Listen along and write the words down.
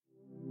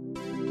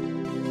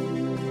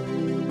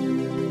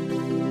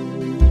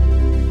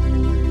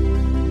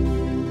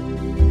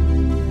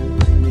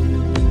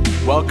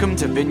Welcome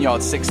to Vineyard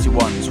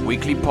 61's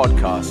weekly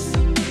podcast.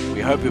 We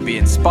hope you'll be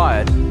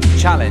inspired,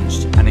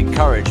 challenged, and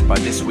encouraged by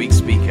this week's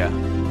speaker.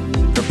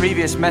 For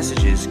previous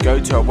messages, go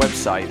to our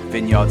website,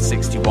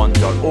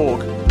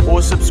 vineyard61.org,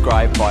 or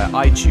subscribe via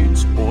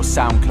iTunes or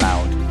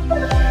SoundCloud.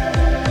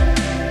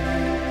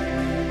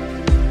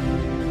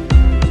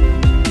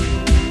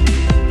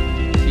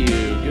 Thank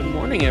you. Good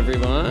morning,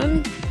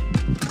 everyone.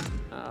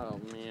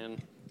 Oh,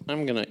 man.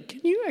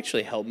 Can you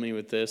actually help me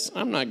with this?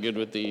 I'm not good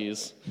with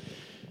these.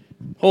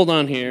 Hold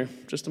on here,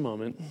 just a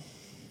moment.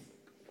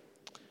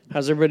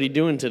 How's everybody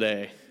doing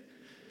today?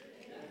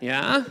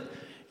 Yeah?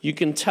 You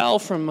can tell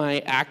from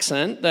my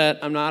accent that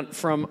I'm not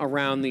from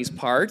around these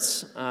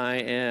parts.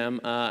 I'm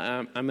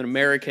an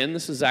American.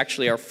 This is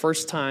actually our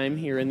first time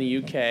here in the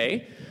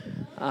UK.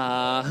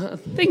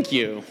 Thank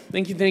you.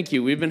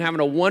 We've been having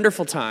a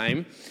wonderful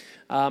time.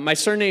 My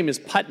surname is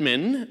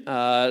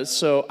Putman,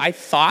 so I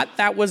thought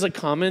that was a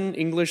common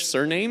English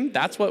surname.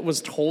 That's what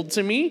was told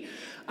to me.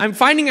 I'm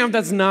finding out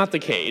that's not the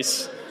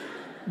case,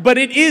 but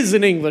it is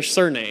an English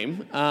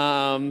surname.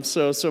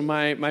 So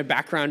my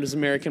background is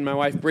American. My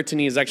wife,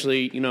 Brittany, is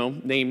actually,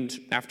 named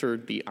after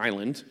the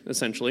island,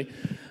 essentially.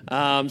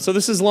 So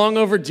this is long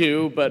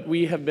overdue, but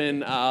we have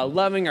been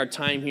loving our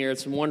time here.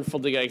 It's been wonderful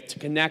to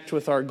connect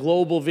with our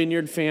global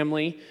Vineyard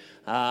family.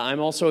 I'm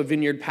also a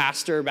Vineyard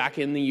pastor back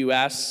in the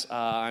U.S.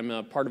 I'm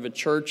a part of a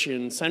church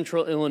in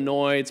central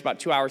Illinois. It's about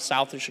 2 hours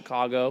south of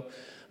Chicago.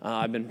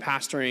 I've been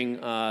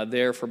pastoring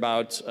there for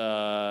about,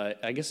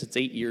 I guess it's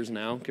 8 years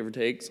now, give or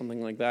take,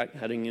 something like that,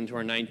 heading into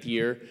our 9th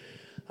year.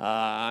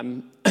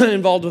 I'm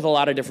involved with a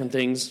lot of different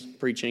things,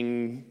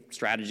 preaching,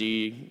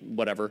 strategy,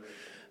 whatever.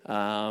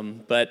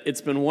 But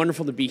it's been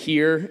wonderful to be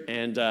here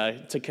and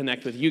to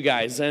connect with you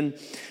guys. And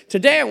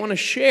today I want to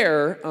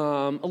share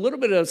a little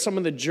bit of some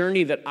of the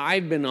journey that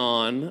I've been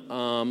on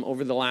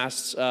over the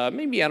last,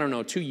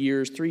 2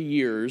 years, 3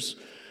 years,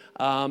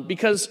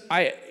 because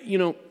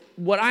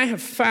what I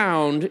have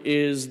found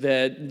is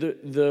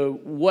that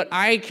what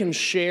I can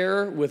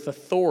share with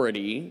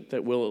authority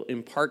that will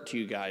impart to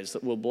you guys,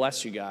 that will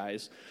bless you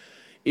guys,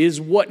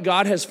 is what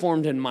God has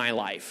formed in my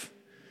life.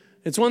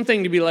 It's one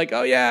thing to be like,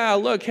 oh yeah,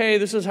 look, hey,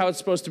 this is how it's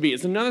supposed to be.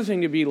 It's another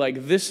thing to be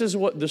like, this is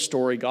what the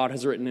story God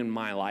has written in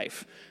my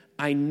life.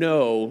 I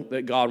know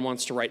that God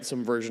wants to write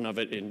some version of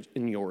it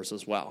in yours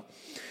as well.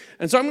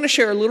 And so I'm going to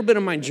share a little bit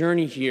of my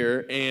journey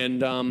here,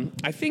 and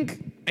I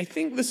think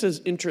this is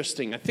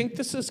interesting. I think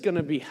this is going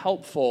to be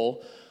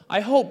helpful,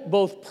 I hope,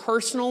 both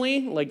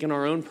personally, like in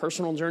our own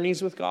personal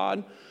journeys with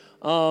God,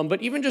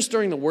 but even just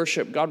during the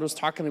worship, God was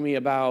talking to me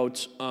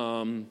about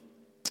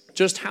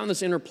just how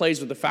this interplays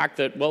with the fact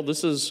that, well,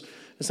 this is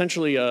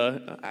essentially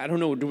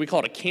do we call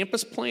it a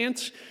campus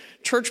plant?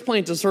 Church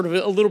plant is sort of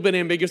a little bit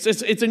ambiguous.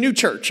 It's a new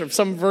church of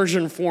some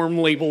version, form,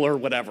 label, or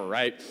whatever,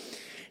 right?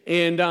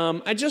 And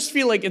I just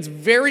feel like it's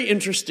very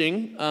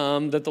interesting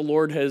that the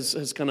Lord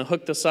has kind of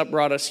hooked us up,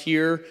 brought us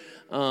here.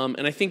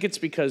 And I think it's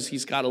because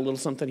he's got a little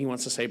something he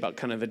wants to say about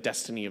kind of the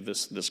destiny of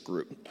this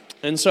group.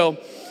 And so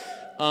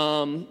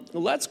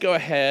let's go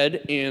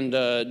ahead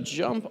and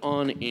jump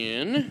on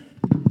in.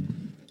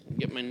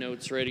 Get my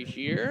notes ready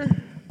here.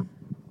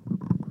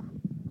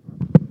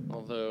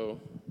 Although,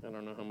 I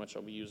don't know how much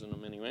I'll be using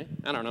them anyway.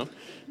 I don't know.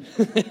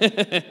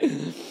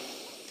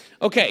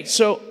 Okay,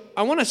 so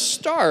I want to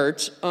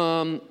start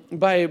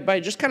by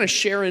just kind of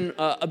sharing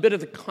a bit of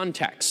the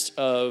context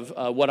of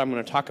what I'm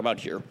going to talk about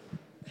here.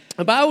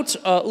 About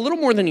a little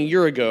more than a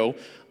year ago,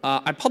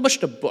 I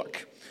published a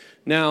book.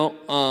 Now,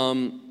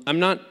 I'm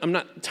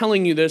not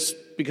telling you this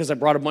because I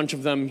brought a bunch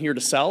of them here to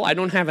sell. I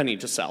don't have any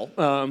to sell,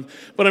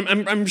 but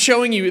I'm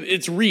showing you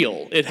it's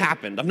real. It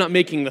happened. I'm not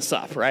making this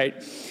up, right?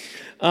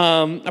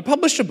 I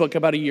published a book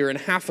about a year and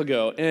a half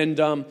ago,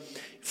 and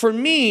for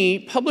me,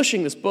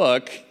 publishing this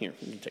book, here,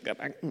 let me take that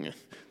back.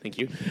 Thank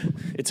you.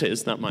 It's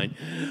his, not mine.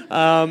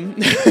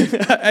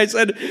 I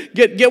said,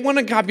 get one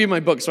a copy of my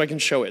book so I can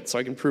show it, so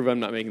I can prove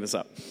I'm not making this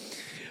up.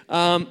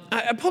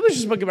 I published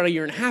this book about a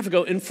year and a half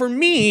ago, and for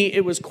me,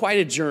 it was quite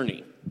a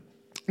journey.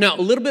 Now,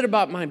 a little bit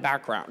about my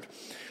background.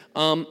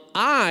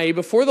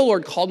 Before the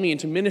Lord called me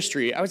into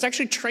ministry, I was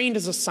actually trained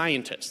as a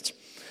scientist.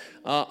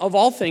 Of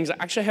all things, I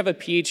actually have a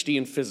PhD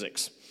in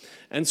physics.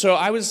 And so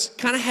I was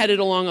kind of headed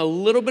along a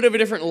little bit of a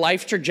different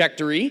life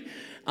trajectory.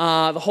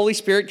 The Holy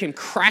Spirit came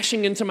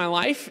crashing into my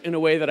life in a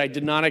way that I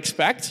did not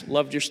expect.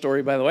 Loved your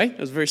story, by the way. It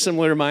was very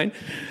similar to mine.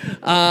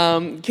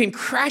 Came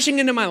crashing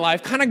into my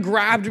life, kind of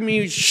grabbed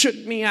me, shook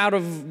me out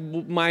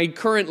of my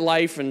current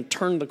life and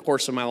turned the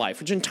course of my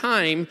life, which in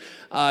time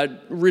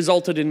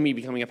resulted in me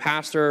becoming a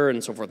pastor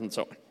and so forth and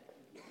so on.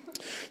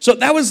 So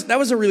that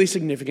was a really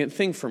significant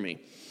thing for me.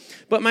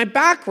 But my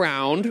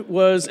background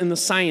was in the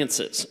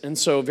sciences, and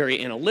so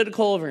very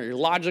analytical, very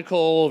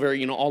logical,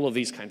 very, all of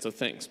these kinds of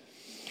things.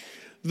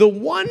 The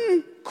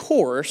one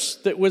course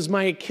that was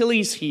my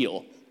Achilles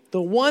heel,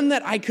 the one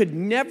that I could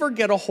never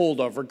get a hold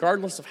of,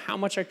 regardless of how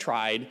much I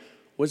tried,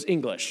 was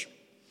English.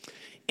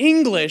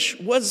 English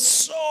was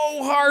so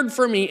hard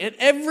for me, and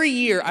every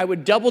year I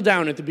would double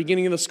down at the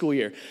beginning of the school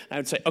year. I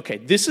would say, okay,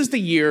 this is the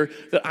year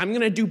that I'm going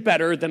to do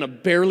better than a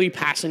barely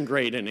passing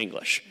grade in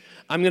English.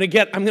 I'm gonna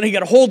get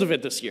a hold of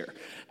it this year.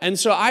 And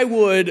so I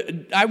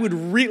would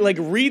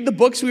read the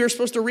books we were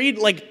supposed to read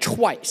like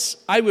twice.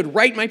 I would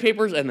write my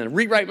papers and then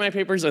rewrite my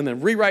papers and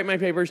then rewrite my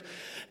papers.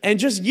 And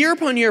just year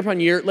upon year upon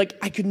year, like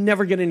I could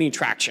never get any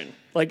traction.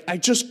 Like I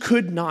just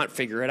could not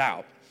figure it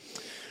out.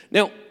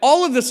 Now,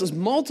 all of this is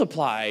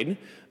multiplied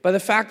by the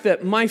fact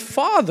that my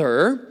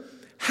father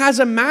has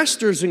a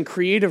master's in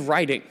creative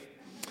writing.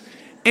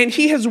 And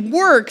he has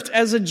worked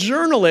as a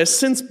journalist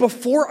since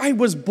before I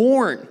was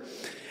born.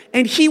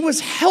 And he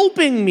was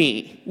helping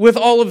me with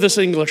all of this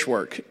English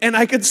work. And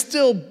I could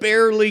still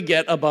barely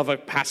get above a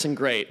passing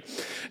grade.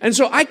 And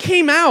so I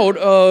came out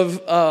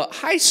of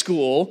high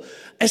school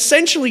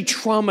essentially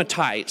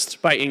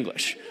traumatized by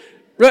English.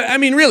 I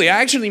mean, really,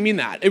 I actually mean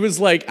that. It was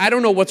like, I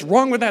don't know what's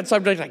wrong with that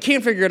subject. I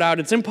can't figure it out.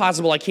 It's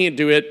impossible. I can't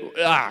do it.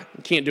 I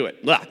can't do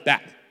it.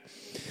 That.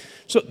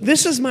 So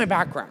this is my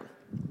background.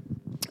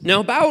 Now,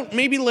 about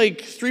maybe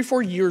like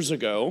 3-4 years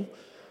ago,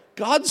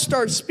 God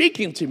starts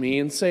speaking to me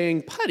and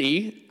saying,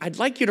 Putty, I'd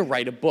like you to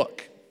write a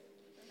book.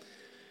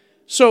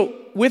 So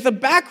with a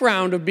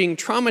background of being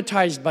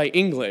traumatized by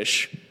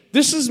English,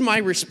 this is my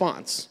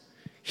response.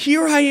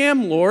 Here I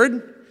am,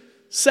 Lord.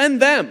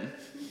 Send them.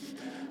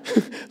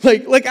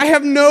 like I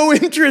have no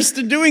interest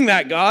in doing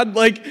that, God.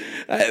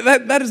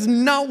 That is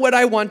not what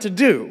I want to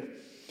do.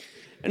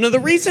 And now the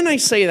reason I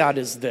say that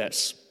is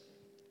this.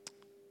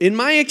 In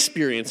my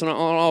experience, and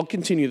I'll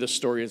continue the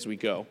story as we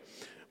go,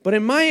 but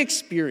in my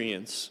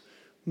experience,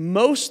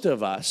 most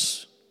of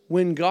us,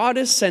 when God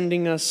is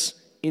sending us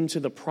into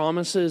the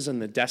promises and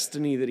the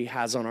destiny that he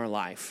has on our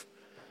life,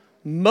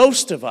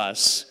 most of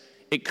us,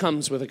 it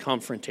comes with a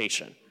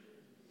confrontation.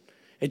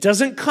 It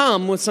doesn't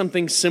come with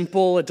something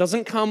simple. It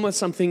doesn't come with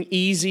something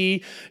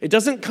easy. It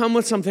doesn't come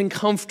with something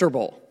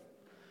comfortable.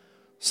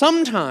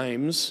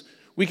 Sometimes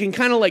we can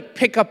kind of like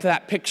pick up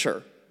that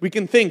picture. We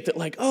can think that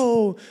like,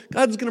 oh,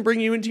 God's going to bring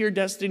you into your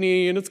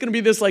destiny, and it's going to be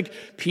this like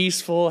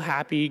peaceful,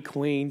 happy,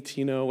 quaint,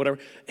 whatever.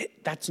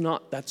 That's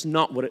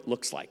not what it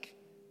looks like.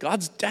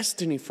 God's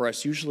destiny for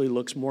us usually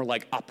looks more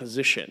like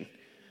opposition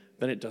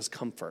than it does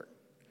comfort.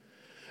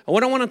 And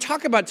what I want to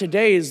talk about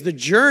today is the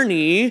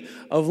journey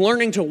of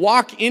learning to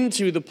walk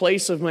into the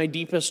place of my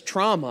deepest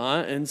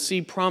trauma and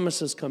see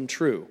promises come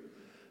true.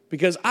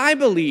 Because I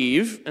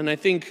believe, and I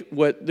think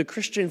what the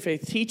Christian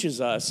faith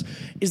teaches us,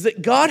 is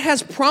that God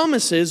has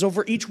promises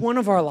over each one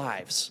of our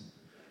lives.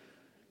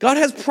 God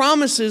has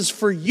promises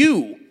for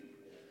you.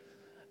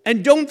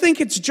 And don't think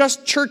it's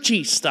just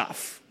churchy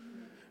stuff,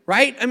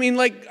 right? I mean,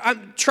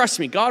 trust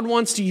me, God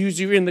wants to use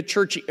you in the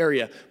churchy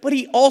area, but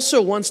he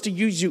also wants to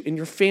use you in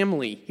your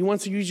family. He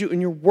wants to use you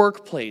in your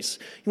workplace.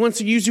 He wants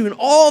to use you in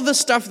all the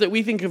stuff that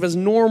we think of as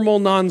normal,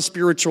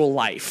 non-spiritual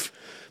life.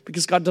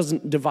 Because God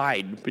doesn't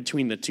divide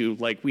between the two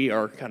like we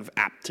are kind of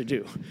apt to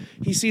do.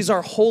 He sees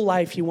our whole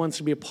life. He wants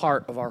to be a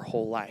part of our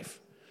whole life.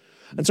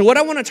 And so what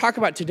I want to talk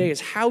about today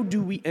is how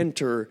do we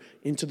enter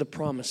into the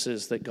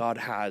promises that God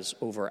has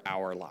over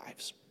our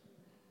lives.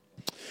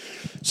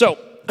 So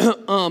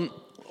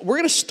we're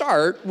going to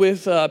start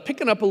with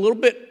picking up a little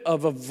bit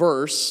of a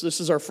verse.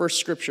 This is our first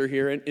scripture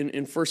here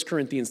in 1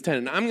 Corinthians 10.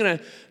 And I'm going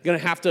to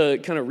have to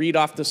kind of read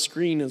off the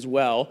screen as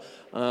well.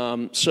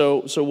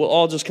 So we'll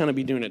all just kind of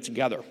be doing it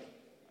together.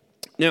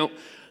 Now,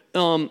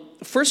 1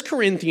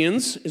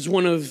 Corinthians is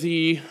one of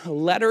the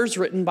letters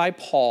written by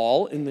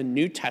Paul in the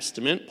New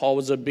Testament. Paul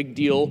was a big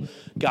deal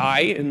guy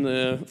in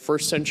the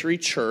first century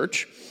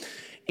church.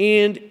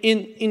 And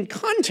in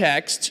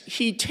context,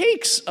 he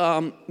takes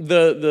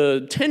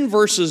the 10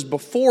 verses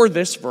before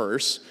this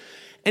verse,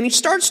 and he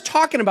starts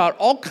talking about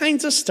all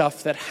kinds of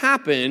stuff that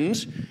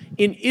happened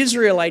in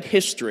Israelite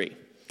history.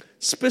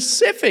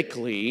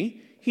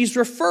 Specifically, he's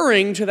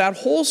referring to that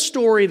whole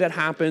story that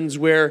happens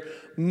where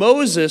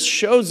Moses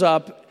shows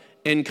up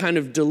and kind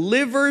of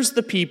delivers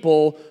the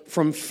people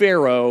from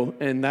Pharaoh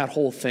and that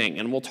whole thing.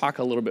 And we'll talk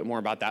a little bit more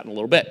about that in a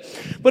little bit.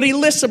 But he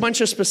lists a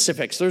bunch of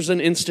specifics. There's an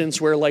instance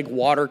where like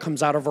water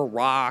comes out of a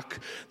rock.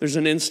 There's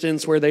an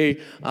instance where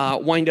they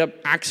wind up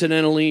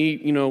accidentally,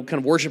 kind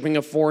of worshiping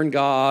a foreign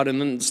god,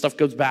 and then stuff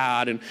goes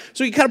bad. And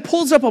so he kind of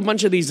pulls up a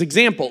bunch of these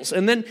examples.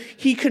 And then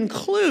he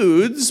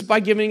concludes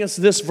by giving us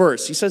this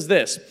verse. He says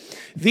this: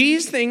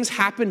 these things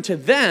happened to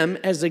them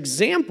as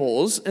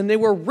examples, and they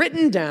were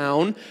written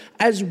down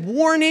as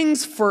warnings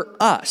for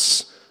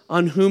us,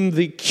 on whom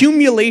the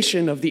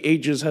culmination of the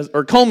ages of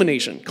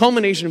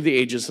the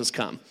ages has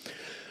come.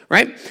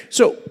 Right?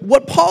 So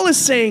what Paul is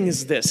saying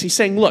is this. He's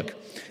saying, look,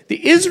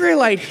 the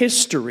Israelite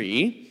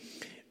history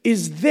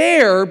is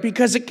there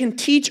because it can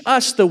teach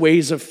us the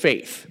ways of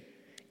faith.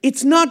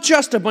 It's not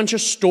just a bunch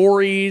of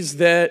stories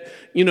that,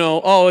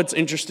 it's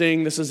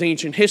interesting, this is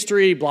ancient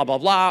history, blah, blah,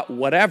 blah,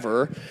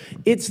 whatever.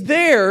 It's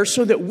there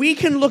so that we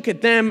can look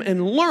at them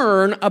and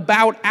learn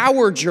about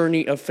our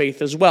journey of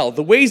faith as well.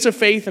 The ways of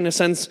faith, in a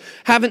sense,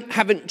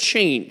 haven't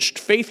changed.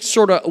 Faith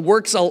sort of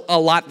works a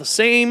lot the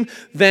same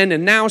then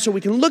and now, so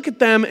we can look at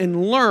them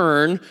and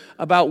learn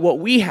about what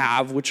we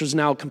have, which is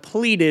now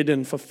completed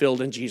and fulfilled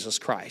in Jesus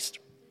Christ.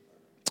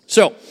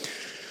 So,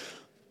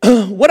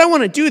 what I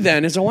want to do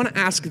then is I want to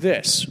ask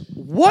this: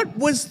 what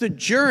was the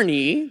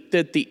journey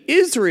that the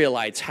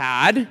Israelites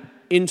had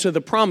into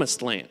the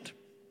promised land?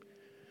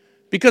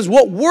 Because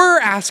what we're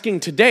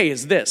asking today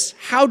is this: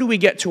 how do we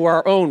get to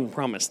our own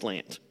promised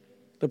land?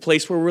 The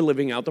place where we're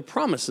living out the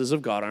promises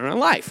of God in our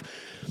life.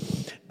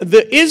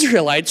 The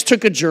Israelites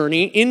took a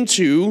journey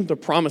into the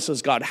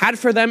promises God had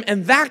for them,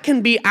 and that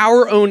can be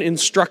our own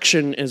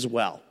instruction as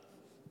well.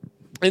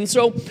 And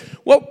so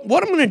what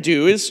I'm going to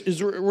do is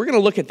we're going to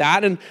look at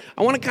that, and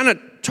I want to kind of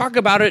talk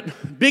about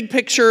it big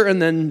picture and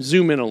then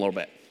zoom in a little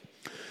bit.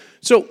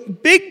 So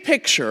big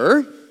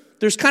picture,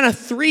 there's kind of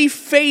three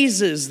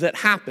phases that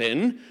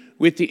happen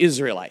with the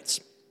Israelites.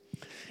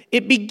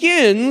 It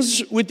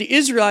begins with the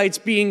Israelites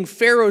being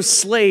Pharaoh's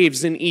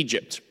slaves in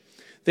Egypt.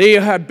 They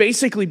had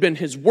basically been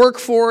his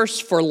workforce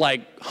for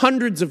like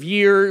hundreds of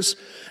years,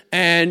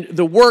 and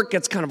the work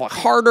gets kind of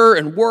harder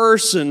and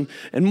worse and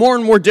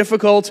more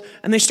difficult,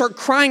 and they start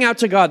crying out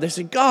to God. They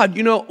say, God,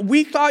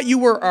 we thought you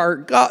were our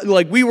God,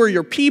 like we were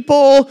your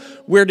people.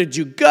 Where did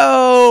you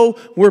go?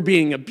 We're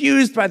being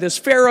abused by this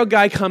Pharaoh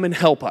guy. Come and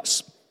help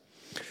us.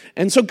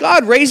 And so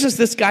God raises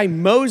this guy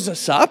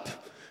Moses up,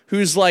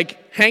 who's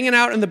like hanging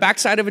out in the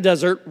backside of a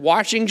desert,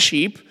 watching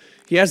sheep.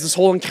 He has this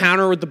whole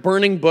encounter with the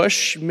burning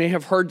bush. You may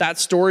have heard that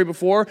story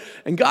before.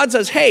 And God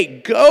says,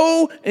 hey,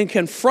 go and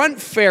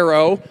confront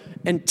Pharaoh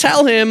and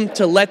tell him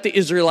to let the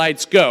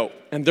Israelites go.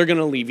 And they're going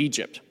to leave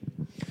Egypt.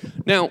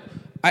 Now,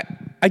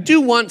 I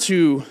do want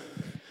to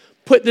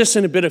put this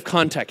in a bit of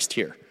context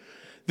here.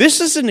 This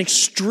is an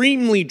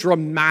extremely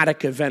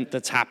dramatic event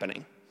that's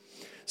happening.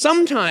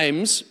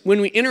 Sometimes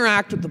when we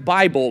interact with the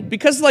Bible,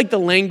 because the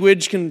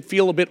language can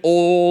feel a bit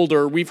old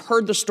or we've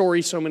heard the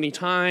story so many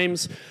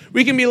times,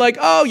 we can be like,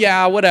 oh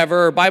yeah,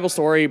 whatever, Bible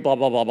story, blah,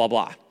 blah, blah, blah,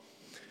 blah.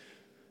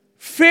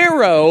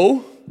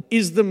 Pharaoh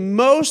is the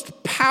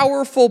most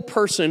powerful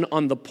person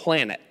on the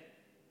planet.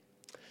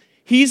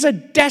 He's a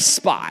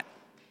despot.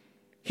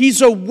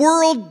 He's a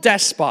world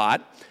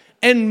despot.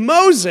 And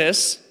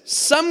Moses,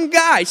 some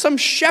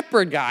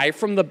shepherd guy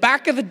from the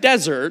back of the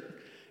desert,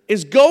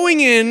 is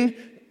going in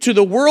to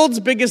the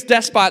world's biggest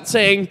despot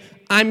saying,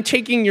 I'm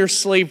taking your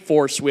slave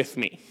force with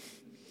me.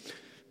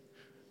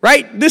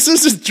 Right? This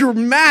is a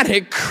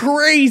dramatic,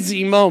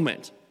 crazy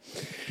moment.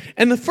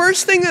 And the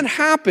first thing that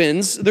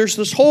happens, there's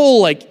this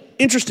whole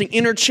interesting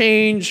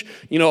interchange.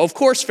 Of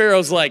course,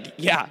 Pharaoh's like,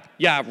 yeah,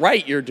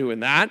 right, you're doing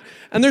that.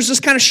 And there's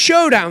this kind of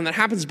showdown that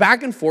happens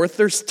back and forth.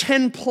 There's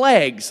 10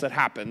 plagues that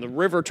happen. The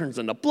river turns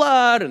into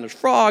blood, and there's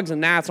frogs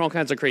and gnats and all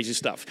kinds of crazy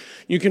stuff.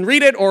 You can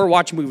read it or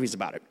watch movies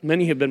about it.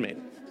 Many have been made.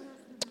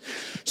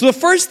 So the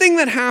first thing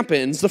that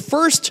happens, the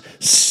first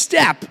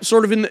step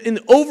sort of in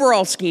the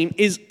overall scheme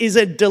is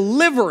a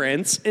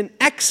deliverance, an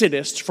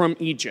exodus from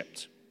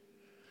Egypt.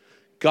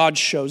 God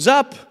shows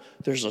up,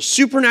 there's a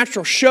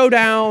supernatural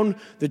showdown,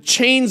 the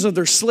chains of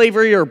their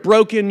slavery are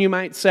broken, you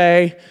might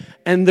say,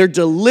 and they're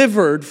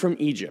delivered from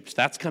Egypt.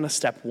 That's kind of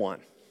step one.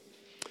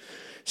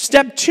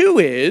 Step two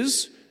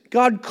is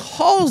God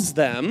calls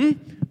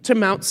them to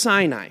Mount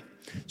Sinai.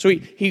 So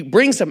he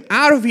brings them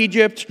out of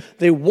Egypt.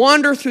 They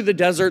wander through the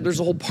desert. There's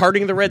a whole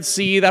parting of the Red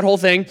Sea, that whole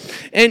thing.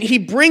 And he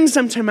brings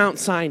them to Mount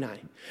Sinai.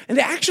 And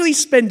they actually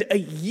spend a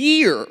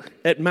year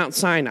at Mount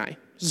Sinai.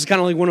 This is kind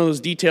of like one of those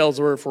details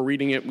where if we're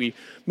reading it, we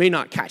may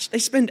not catch. They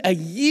spend a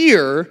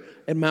year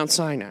at Mount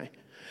Sinai.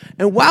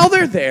 And while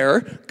they're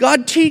there,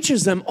 God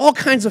teaches them all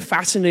kinds of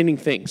fascinating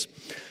things.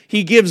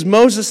 He gives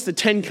Moses the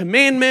 10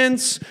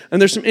 Commandments, and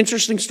there's some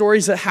interesting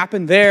stories that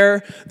happen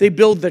there. They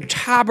build the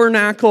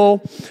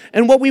tabernacle.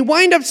 And what we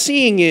wind up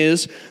seeing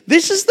is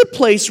this is the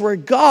place where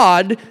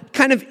God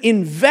kind of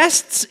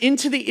invests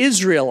into the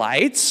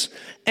Israelites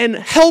and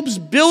helps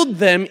build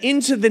them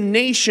into the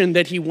nation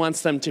that he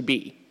wants them to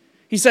be.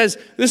 He says,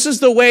 this is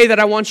the way that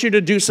I want you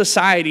to do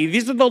society.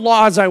 These are the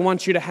laws I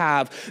want you to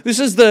have. This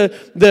is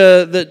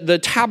the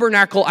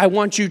tabernacle I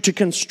want you to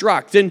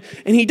construct. And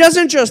he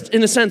doesn't just,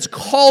 in a sense,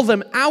 call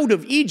them out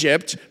of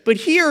Egypt, but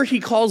here he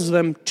calls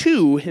them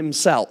to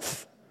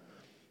himself.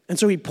 And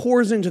so he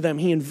pours into them,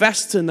 he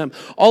invests in them,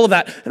 all of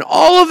that. And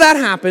all of that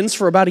happens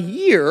for about a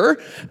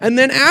year. And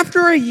then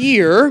after a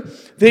year,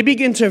 they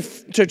begin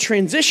to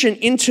transition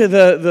into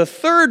the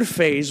third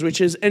phase, which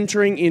is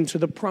entering into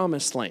the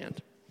promised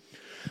land.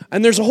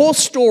 And there's a whole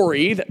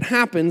story that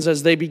happens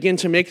as they begin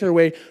to make their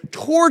way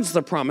towards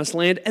the promised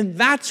land, and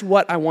that's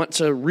what I want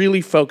to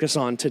really focus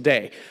on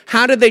today.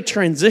 How did they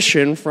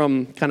transition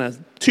from kind of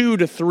 2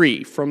 to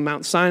 3, from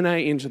Mount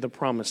Sinai into the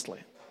promised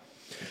land?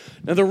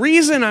 Now, the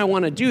reason I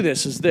want to do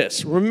this is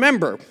this.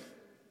 Remember,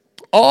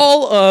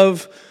 all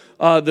of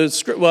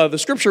the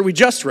scripture we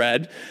just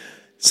read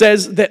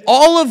says that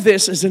all of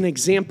this is an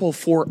example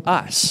for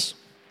us.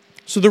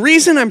 So the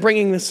reason I'm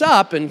bringing this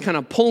up and kind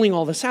of pulling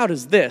all this out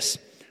is this.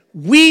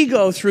 We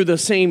go through the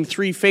same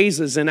 3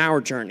 phases in our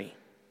journey.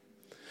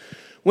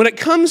 When it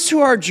comes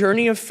to our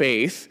journey of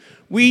faith,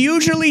 we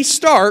usually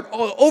start,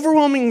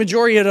 overwhelming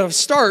majority of us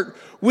start,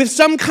 with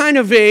some kind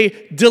of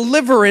a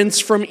deliverance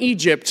from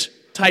Egypt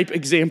type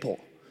example.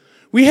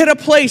 We hit a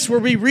place where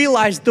we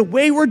realize the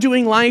way we're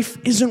doing life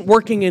isn't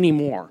working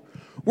anymore.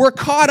 We're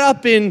caught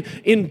up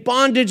in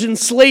bondage and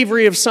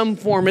slavery of some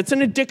form. It's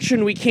an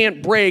addiction we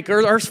can't break,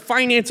 or our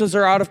finances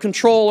are out of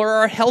control, or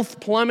our health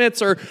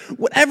plummets, or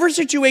whatever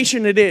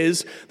situation it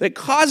is that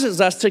causes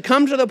us to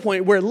come to the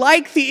point where,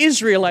 like the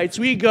Israelites,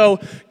 we go,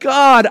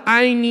 God,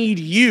 I need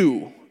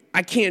you.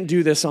 I can't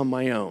do this on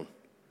my own.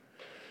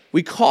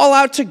 We call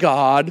out to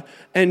God,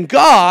 and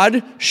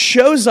God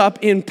shows up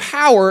in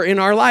power in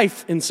our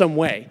life in some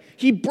way.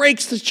 He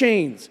breaks the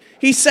chains.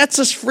 He sets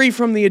us free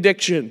from the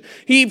addiction.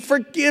 He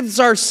forgives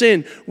our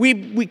sin.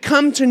 We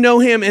come to know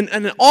him,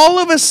 and all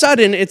of a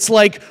sudden, it's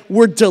like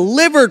we're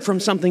delivered from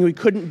something we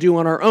couldn't do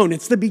on our own.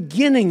 It's the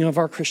beginning of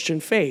our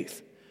Christian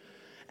faith.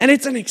 And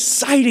it's an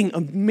exciting,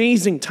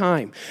 amazing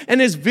time.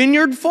 And as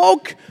Vineyard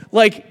folk,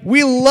 like,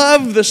 we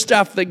love the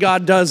stuff that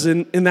God does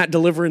in that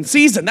deliverance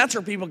season. That's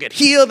where people get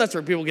healed. That's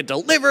where people get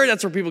delivered.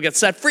 That's where people get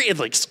set free. It's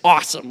like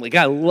awesome. Like,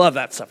 I love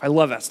that stuff. I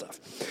love that stuff.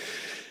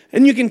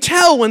 And you can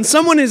tell when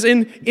someone is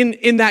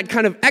in that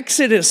kind of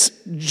Exodus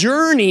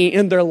journey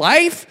in their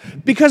life,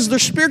 because their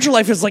spiritual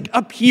life is like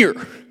up here.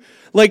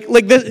 Like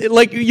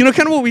you know,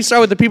 kind of what we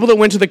saw with the people that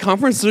went to the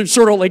conference, they're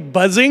sort of like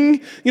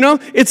buzzing, you know?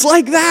 It's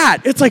like that.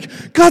 It's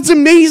like, God's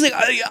amazing.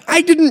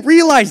 I didn't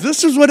realize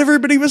this is what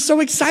everybody was so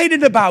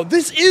excited about.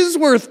 This is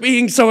worth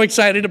being so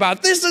excited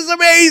about. This is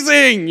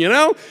amazing, you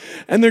know?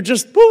 And they're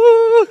just,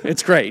 woo,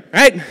 it's great,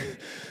 right?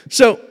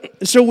 So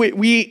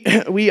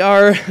we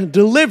are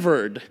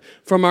delivered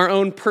from our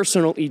own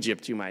personal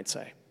Egypt, you might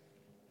say.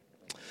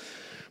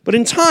 But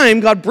in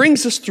time, God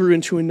brings us through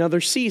into another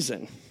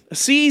season. A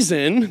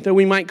season that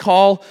we might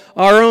call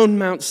our own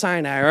Mount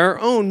Sinai, our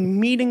own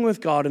meeting with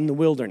God in the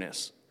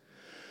wilderness.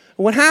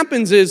 What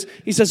happens is,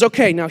 he says,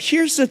 okay, now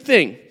here's the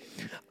thing.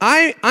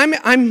 I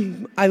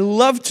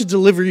love to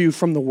deliver you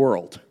from the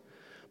world,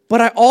 but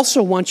I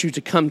also want you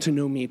to come to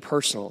know me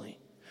personally.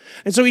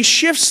 And so he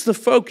shifts the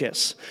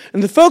focus.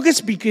 And the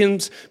focus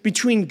begins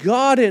between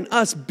God and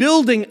us,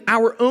 building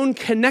our own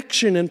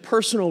connection and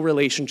personal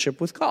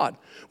relationship with God.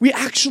 We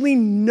actually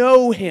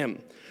know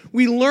him.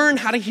 We learn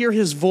how to hear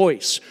his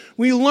voice.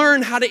 We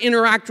learn how to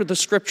interact with the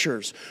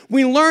scriptures.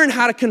 We learn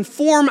how to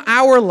conform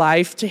our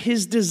life to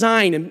his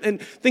design.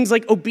 And things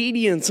like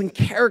obedience and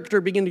character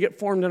begin to get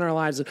formed in our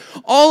lives. And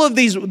all of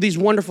these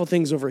wonderful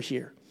things over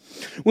here.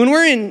 When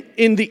we're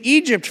in the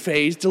Egypt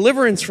phase,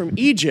 deliverance from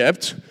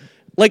Egypt,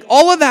 like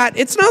all of that,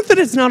 it's not that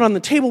it's not on the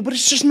table, but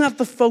it's just not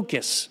the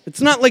focus.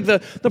 It's not like the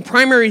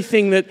primary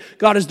thing that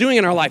God is doing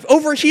in our life.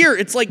 Over here,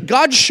 it's like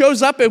God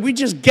shows up and we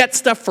just get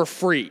stuff for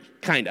free,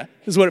 kind of,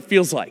 is what it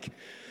feels like.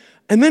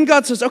 And then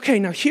God says, okay,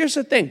 now here's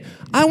the thing.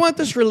 I want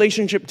this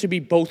relationship to be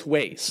both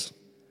ways.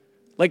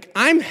 Like,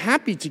 I'm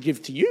happy to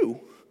give to you,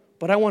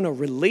 but I want a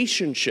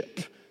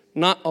relationship,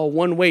 not a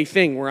one-way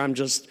thing where I'm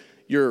just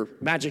your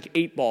magic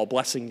 8-ball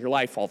blessing your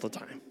life all the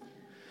time.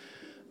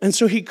 And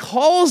so he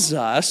calls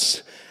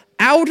us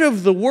out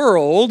of the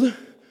world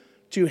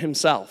to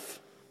himself.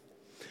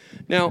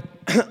 Now,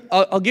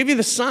 I'll give you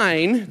the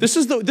sign. This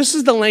is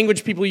the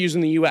language people use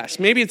in the U.S.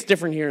 Maybe it's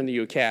different here in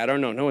the UK. I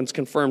don't know. No one's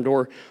confirmed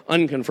or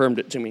unconfirmed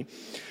it to me.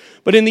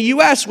 But in the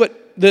U.S.,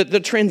 what the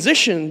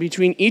transition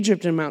between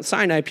Egypt and Mount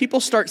Sinai, people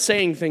start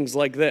saying things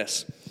like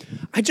this.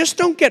 I just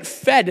don't get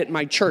fed at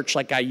my church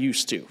like I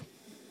used to.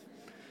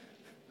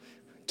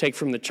 Take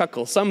from the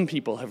chuckle. Some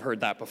people have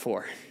heard that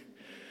before.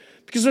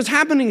 Because what's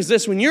happening is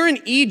this. When you're in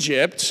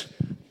Egypt,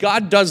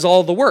 God does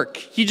all the work.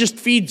 He just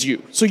feeds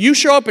you. So you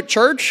show up at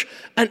church,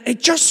 and it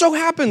just so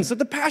happens that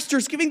the pastor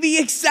is giving the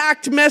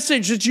exact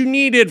message that you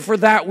needed for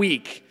that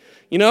week,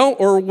 you know,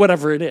 or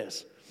whatever it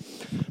is.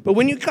 But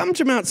when you come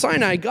to Mount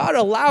Sinai, God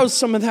allows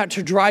some of that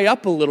to dry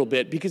up a little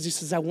bit because he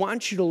says, I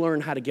want you to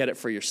learn how to get it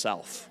for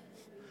yourself.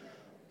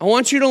 I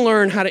want you to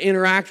learn how to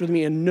interact with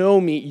me and know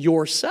me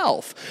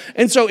yourself.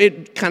 And so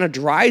it kind of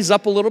dries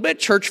up a little bit.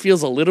 Church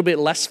feels a little bit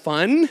less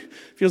fun,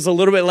 feels a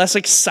little bit less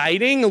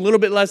exciting, a little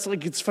bit less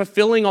like it's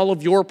fulfilling all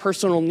of your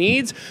personal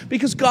needs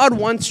because God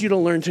wants you to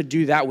learn to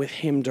do that with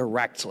him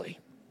directly.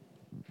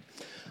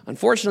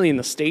 Unfortunately, in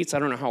the States, I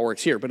don't know how it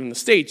works here, but in the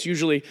States,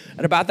 usually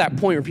at about that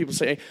point where people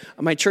say,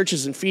 my church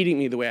isn't feeding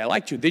me the way I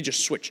like to, they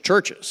just switch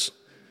churches.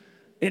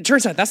 And it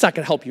turns out that's not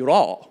going to help you at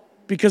all.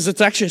 Because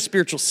it's actually a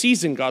spiritual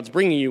season God's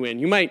bringing you in.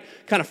 You might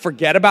kind of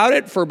forget about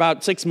it for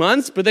about 6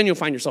 months, but then you'll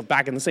find yourself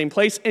back in the same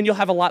place, and you'll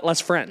have a lot less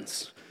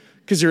friends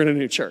because you're in a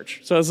new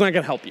church. So it's not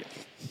going to help you.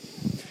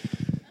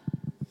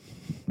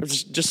 I'm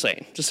just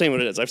saying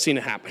what it is. I've seen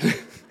it happen.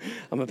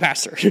 I'm a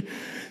pastor.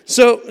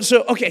 So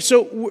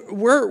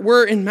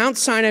we're in Mount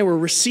Sinai. We're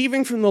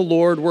receiving from the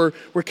Lord. We're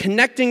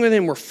connecting with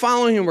him. We're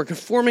following him. We're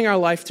conforming our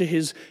life to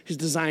his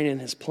design and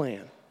his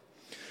plan.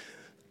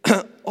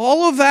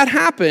 All of that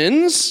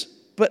happens.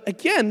 But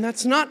again,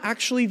 that's not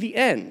actually the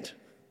end.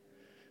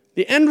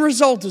 The end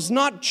result is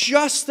not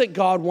just that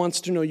God wants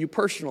to know you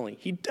personally.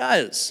 He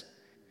does.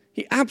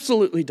 He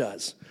absolutely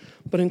does.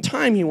 But in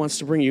time, he wants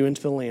to bring you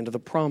into the land of the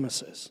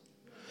promises.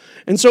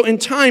 And so in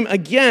time,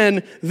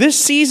 again, this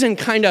season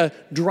kind of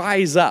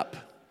dries up.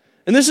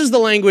 And this is the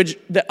language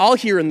that I'll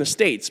hear in the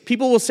States.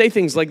 People will say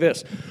things like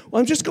this. Well,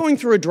 I'm just going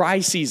through a dry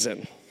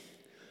season.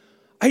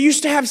 I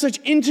used to have such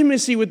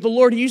intimacy with the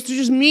Lord. He used to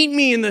just meet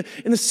me in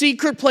the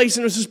secret place,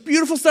 and it was this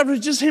beautiful stuff. It was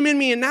just him and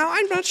me, and now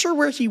I'm not sure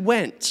where he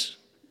went.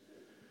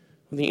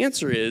 Well, the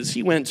answer is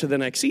he went to the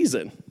next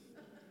season,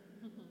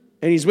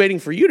 and he's waiting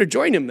for you to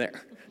join him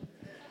there.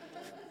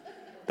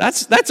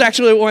 That's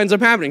actually what ends up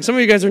happening. Some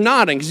of you guys are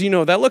nodding because you know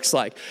what that looks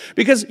like.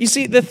 Because, you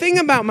see, the thing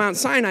about Mount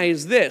Sinai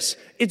is this.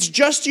 It's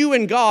just you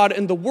and God,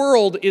 and the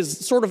world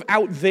is sort of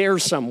out there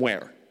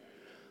somewhere.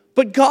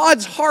 But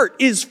God's heart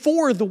is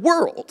for the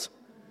world.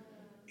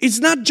 It's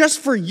not just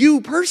for you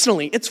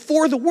personally. It's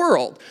for the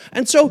world.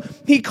 And so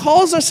he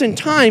calls us in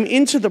time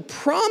into the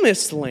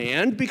promised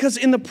land because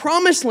in the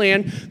promised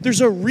land,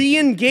 there's a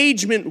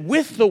re-engagement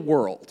with the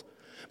world.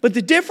 But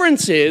the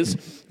difference is,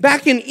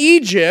 back in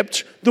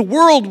Egypt, the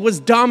world was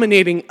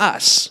dominating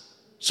us.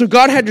 So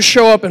God had to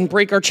show up and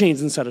break our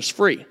chains and set us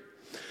free.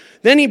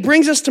 Then he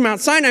brings us to Mount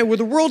Sinai where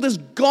the world is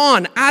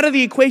gone out of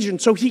the equation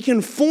so he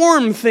can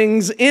form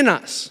things in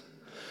us.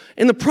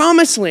 In the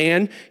promised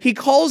land, he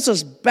calls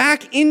us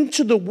back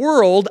into the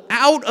world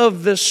out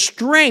of the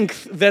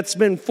strength that's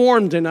been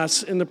formed in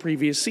us in the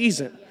previous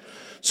season.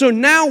 So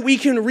now we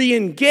can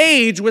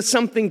re-engage with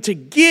something to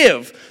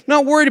give.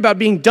 Not worried about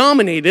being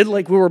dominated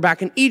like we were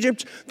back in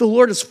Egypt. The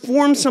Lord has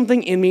formed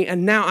something in me,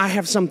 and now I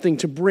have something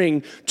to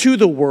bring to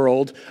the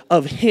world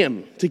of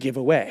him to give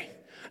away.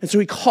 And so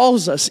he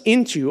calls us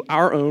into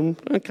our own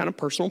kind of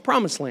personal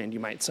promised land, you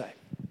might say.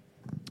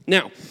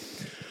 Now,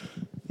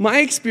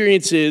 my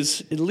experience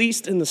is, at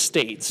least in the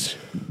States,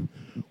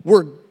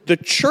 where the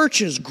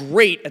church is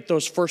great at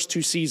those first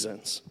two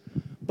seasons,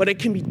 but it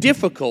can be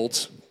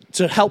difficult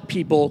to help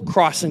people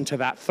cross into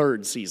that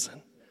third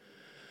season.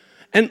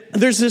 And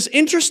there's this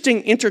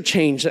interesting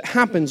interchange that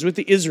happens with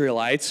the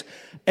Israelites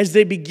as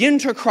they begin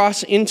to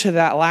cross into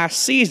that last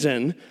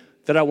season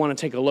that I want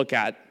to take a look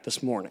at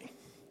this morning.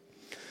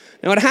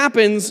 Now, it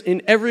happens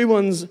in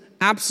everyone's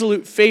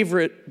absolute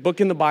favorite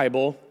book in the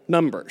Bible,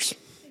 Numbers.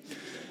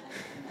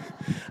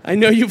 I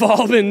know you've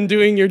all been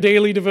doing your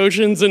daily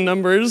devotions in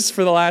Numbers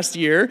for the last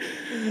year.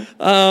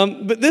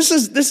 But this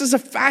is a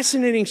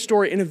fascinating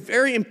story and a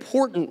very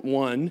important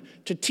one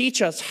to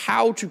teach us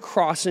how to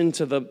cross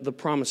into the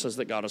promises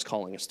that God is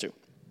calling us to.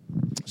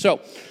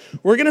 So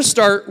we're going to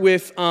start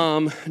with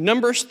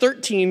Numbers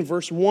 13,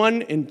 verse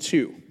 1 and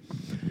 2.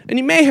 And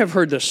you may have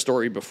heard this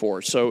story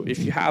before, so if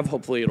you have,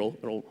 hopefully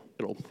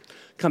it'll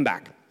come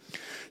back.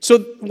 So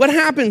what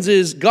happens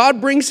is God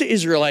brings the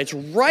Israelites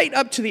right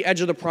up to the edge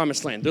of the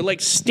promised land. They're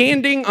like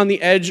standing on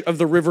the edge of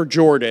the river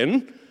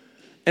Jordan.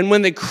 And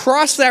when they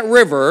cross that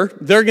river,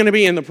 they're going to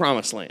be in the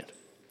promised land.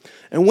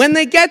 And when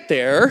they get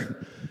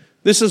there,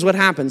 this is what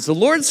happens. The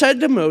Lord said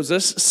to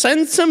Moses,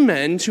 send some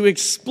men to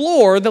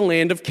explore the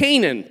land of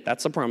Canaan.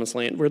 That's the promised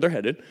land where they're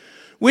headed,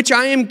 which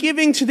I am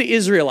giving to the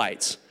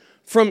Israelites.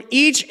 From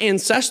each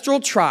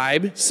ancestral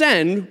tribe,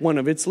 send one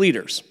of its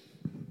leaders.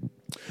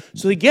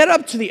 So they get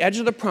up to the edge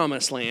of the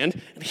promised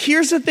land. And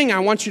here's the thing I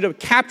want you to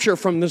capture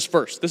from this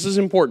verse. This is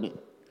important.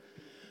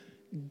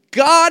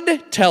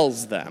 God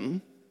tells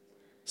them,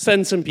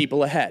 send some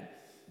people ahead.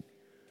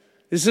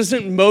 This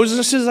isn't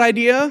Moses'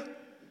 idea.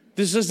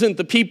 This isn't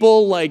the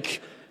people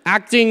like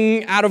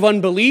acting out of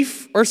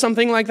unbelief or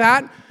something like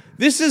that.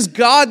 This is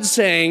God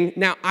saying,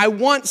 now I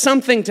want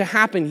something to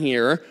happen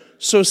here,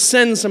 so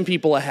send some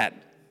people ahead.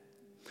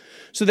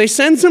 So they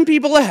send some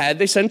people ahead.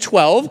 They send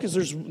 12, because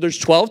there's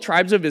 12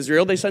 tribes of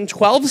Israel. They send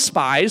 12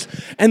 spies,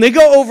 and they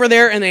go over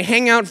there, and they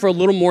hang out for a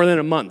little more than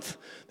a month.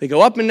 They go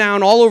up and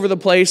down all over the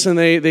place, and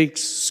they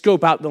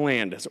scope out the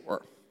land, as it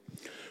were.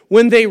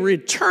 When they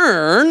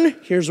return,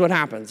 here's what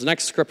happens.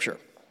 Next scripture.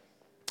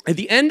 At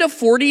the end of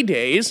 40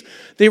 days,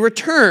 they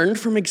returned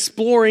from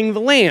exploring the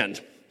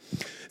land.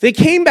 They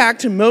came back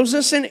to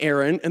Moses and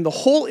Aaron and the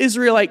whole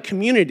Israelite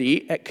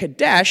community at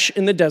Kadesh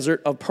in the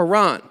desert of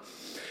Paran.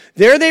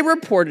 There they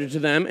reported to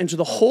them and to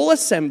the whole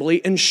assembly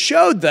and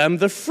showed them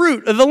the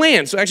fruit of the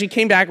land. So actually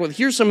came back with,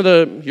 here's some of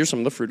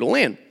the fruit of the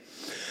land.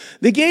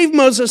 They gave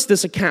Moses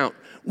this account.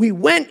 We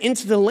went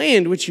into the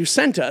land which you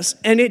sent us,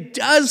 and it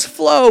does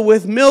flow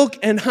with milk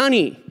and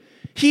honey.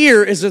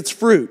 Here is its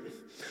fruit.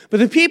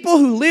 But the people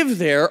who live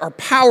there are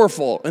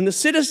powerful, and the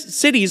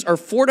cities are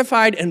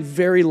fortified and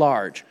very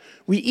large.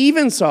 We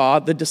even saw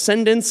the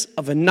descendants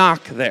of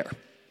Anak there.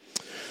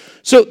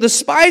 So the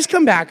spies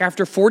come back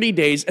after 40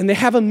 days, and they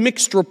have a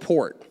mixed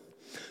report.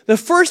 The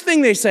first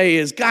thing they say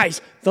is,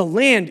 guys, the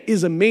land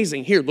is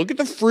amazing. Here, look at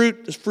the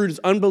fruit. This fruit is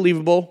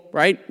unbelievable,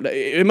 right?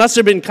 It must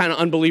have been kind of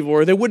unbelievable,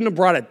 or they wouldn't have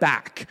brought it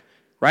back,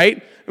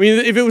 right? I mean,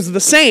 if it was the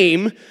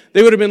same,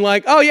 they would have been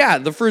like, oh, yeah,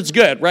 the fruit's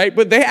good, right?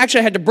 But they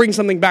actually had to bring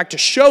something back to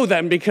show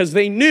them because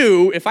they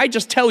knew if I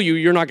just tell you,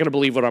 you're not going to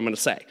believe what I'm going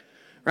to say,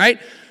 right?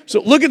 So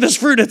look at this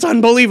fruit. It's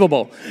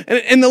unbelievable.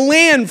 And the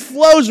land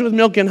flows with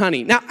milk and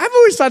honey. Now, I've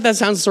always thought that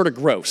sounds sort of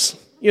gross,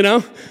 you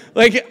know?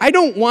 Like, I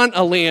don't want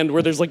a land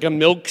where there's like a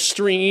milk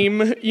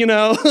stream, you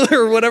know,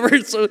 or whatever.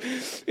 So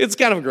it's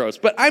kind of gross.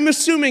 But I'm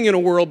assuming in a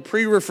world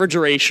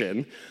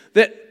pre-refrigeration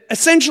that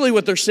essentially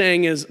what they're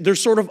saying is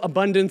there's sort of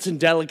abundance and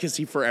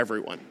delicacy for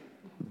everyone,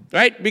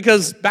 right?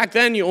 Because back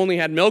then you only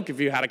had milk if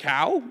you had a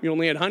cow. You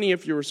only had honey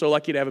if you were so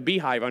lucky to have a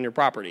beehive on your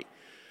property.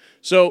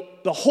 So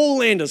the whole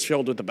land is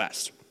filled with the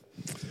best.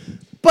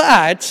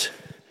 But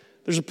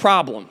there's a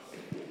problem.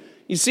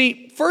 You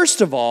see,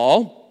 first of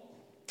all,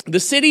 the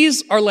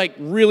cities are like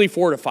really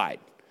fortified.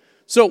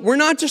 So we're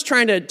not just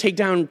trying to take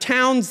down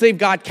towns, they've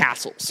got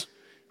castles,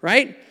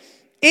 right?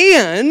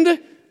 And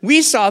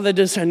we saw the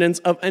descendants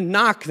of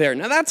Anak there.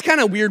 Now that's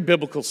kind of weird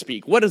biblical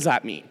speak. What does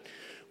that mean?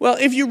 Well,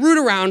 if you root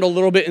around a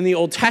little bit in the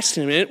Old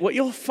Testament, what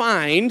you'll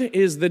find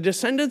is the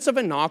descendants of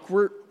Anak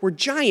were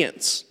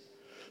giants.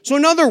 So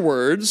in other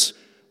words,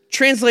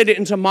 translated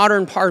into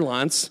modern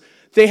parlance,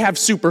 they have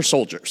super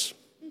soldiers.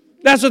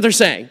 That's what they're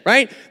saying,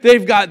 right?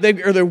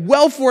 They're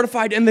well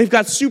fortified and they've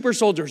got super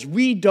soldiers.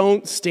 We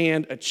don't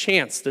stand a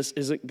chance. This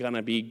isn't going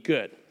to be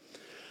good.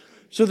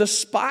 So the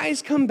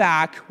spies come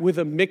back with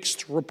a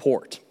mixed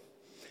report.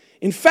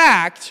 In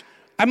fact,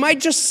 I might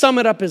just sum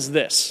it up as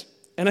this.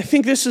 And I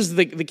think this is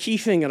the key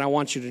thing that I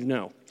want you to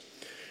know.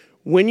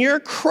 When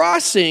you're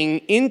crossing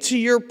into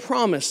your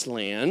promised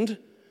land,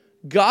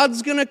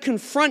 God's going to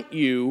confront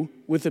you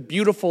with a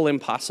beautiful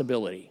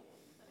impossibility.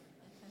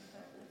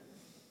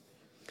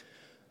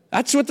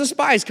 That's what the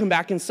spies come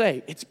back and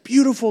say. It's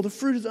beautiful, the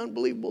fruit is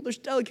unbelievable, there's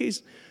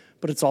delicacies,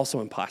 but it's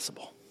also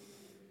impossible.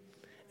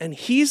 And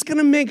he's going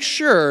to make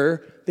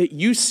sure that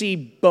you see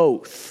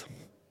both.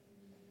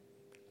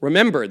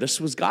 Remember, this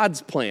was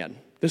God's plan.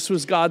 This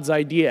was God's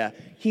idea.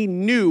 He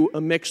knew a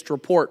mixed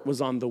report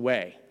was on the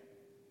way.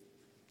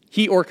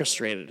 He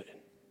orchestrated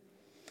it.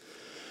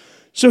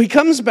 So he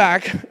comes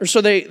back, or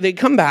so they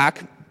come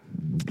back,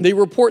 they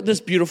report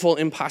this beautiful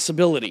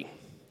impossibility.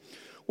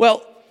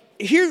 Well,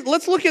 here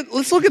let's look at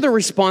the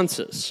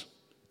responses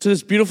to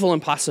this beautiful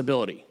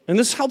impossibility. And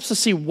this helps us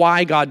see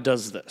why God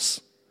does this.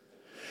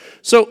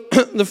 So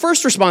the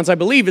first response, I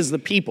believe, is the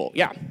people.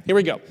 Yeah, here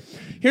we go.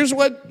 Here's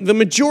what the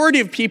majority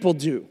of people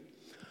do.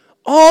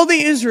 All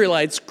the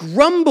Israelites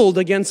grumbled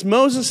against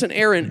Moses and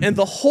Aaron, and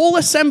the whole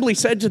assembly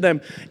said to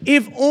them,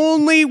 "If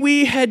only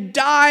we had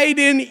died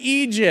in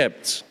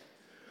Egypt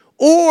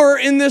or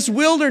in this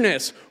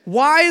wilderness.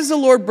 Why is the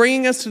Lord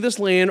bringing us to this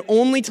land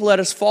only to let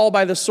us fall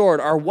by the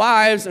sword? Our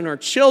wives and our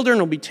children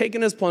will be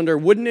taken as plunder.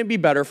 Wouldn't it be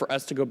better for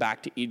us to go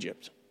back to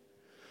Egypt?"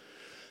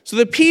 So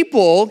the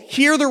people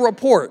hear the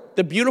report,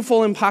 the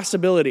beautiful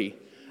impossibility.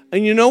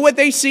 And you know what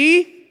they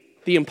see?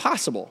 The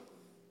impossible.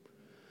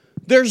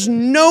 There's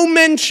no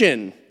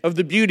mention of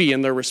the beauty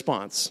in their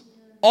response.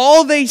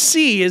 All they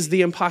see is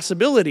the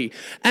impossibility.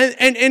 And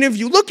if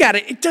you look at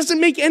it, it doesn't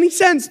make any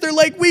sense. They're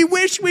like, "We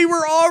wish we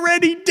were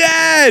already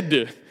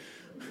dead."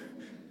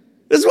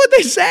 This is what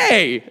they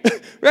say,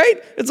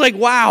 right? It's like,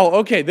 wow,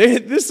 okay,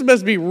 this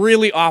must be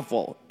really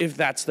awful if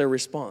that's their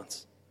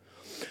response.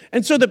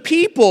 And so the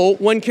people,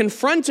 when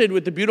confronted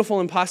with the beautiful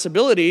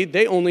impossibility,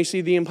 they only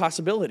see the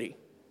impossibility.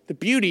 The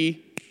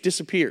beauty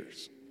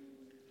disappears.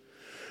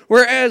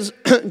 Whereas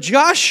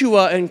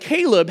Joshua and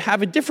Caleb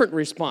have a different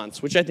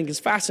response, which I think is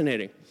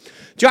fascinating.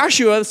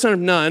 Joshua, the son of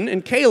Nun,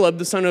 and Caleb,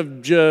 the son of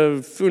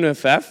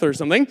Jephunneh or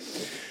something,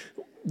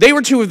 they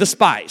were two of the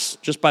spies,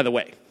 just by the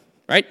way,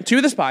 right? Two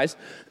of the spies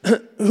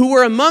who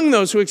were among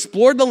those who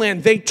explored the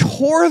land. They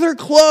tore their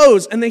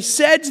clothes and they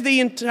said to the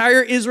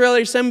entire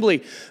Israeli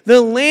assembly,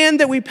 "The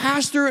land that we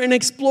passed through and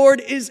explored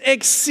is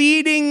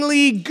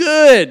exceedingly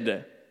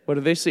good." What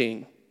are they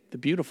seeing? The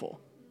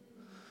beautiful.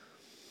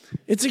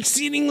 It's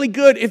exceedingly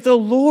good. If the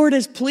Lord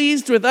is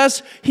pleased with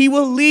us, he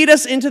will lead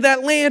us into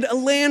that land, a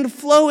land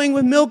flowing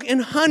with milk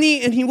and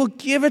honey, and he will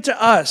give it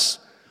to us.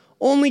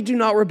 Only do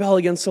not rebel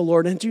against the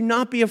Lord, and do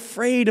not be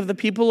afraid of the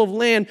people of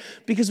land,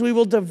 because we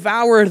will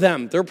devour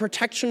them. Their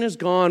protection is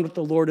gone, but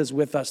the Lord is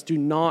with us. Do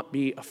not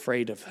be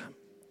afraid of them.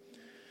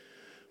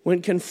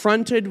 When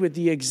confronted with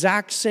the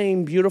exact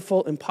same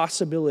beautiful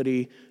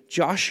impossibility,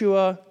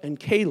 Joshua and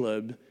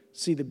Caleb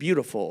see the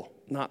beautiful,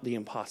 not the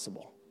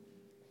impossible.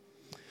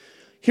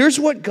 Here's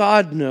what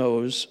God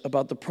knows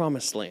about the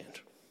promised land.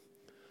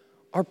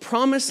 Our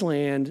promised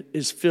land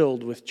is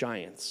filled with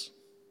giants.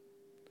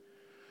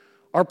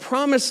 Our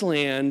promised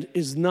land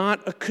is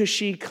not a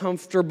cushy,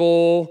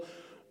 comfortable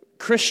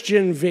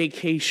Christian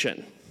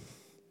vacation.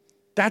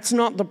 That's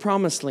not the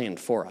promised land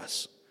for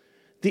us.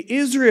 The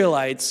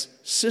Israelites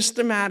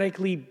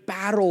systematically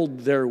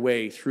battled their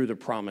way through the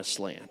promised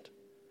land.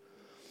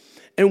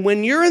 And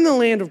when you're in the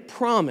land of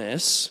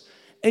promise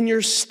and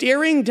you're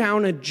staring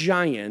down a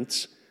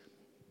giant,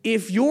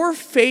 if your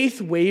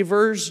faith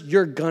wavers,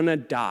 you're gonna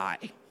die.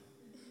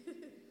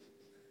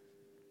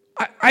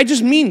 I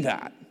just mean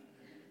that.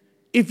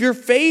 If your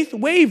faith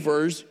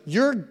wavers,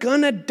 you're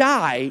gonna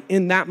die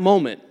in that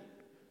moment.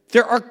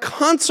 There are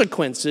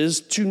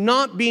consequences to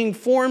not being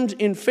formed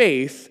in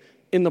faith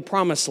in the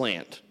promised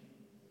land.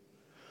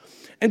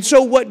 And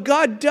so what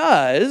God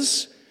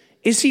does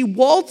is he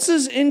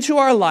waltzes into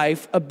our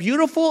life a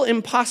beautiful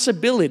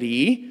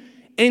impossibility,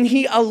 and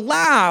he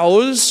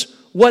allows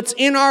what's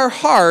in our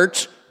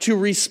heart to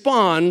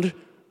respond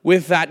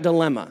with that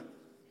dilemma.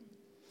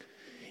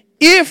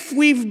 If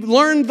we've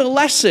learned the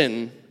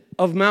lesson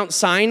of Mount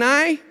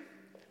Sinai,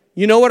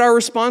 you know what our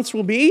response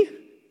will be?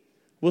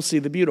 we'll see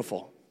the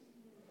beautiful.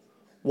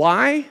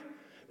 Why?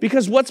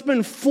 Because what's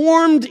been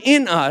formed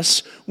in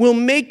us will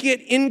make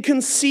it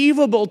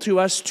inconceivable to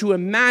us to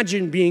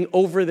imagine being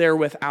over there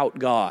without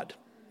God.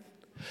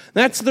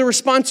 That's the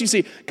response you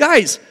see.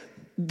 Guys,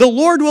 the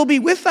Lord will be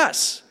with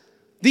us.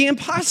 The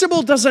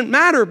impossible doesn't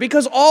matter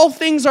because all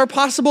things are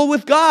possible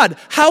with God.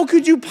 How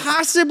could you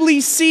possibly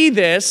see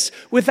this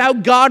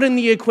without God in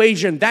the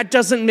equation? That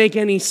doesn't make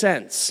any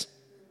sense.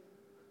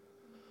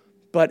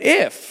 But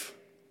if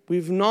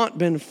we've not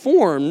been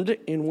formed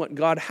in what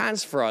God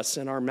has for us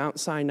in our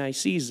Mount Sinai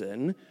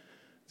season,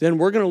 then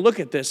we're going to look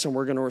at this and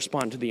we're going to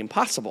respond to the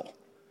impossible.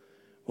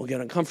 We'll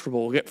get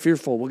uncomfortable, we'll get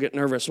fearful, we'll get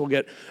nervous, we'll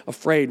get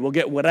afraid, we'll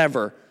get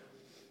whatever.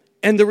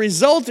 And the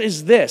result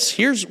is this.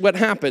 Here's what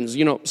happens.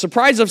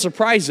 Surprise of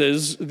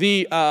surprises,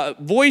 the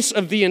voice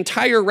of the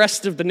entire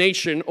rest of the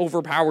nation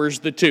overpowers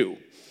the two.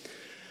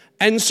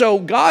 And so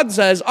God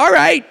says, all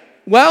right,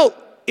 well,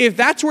 if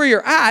that's where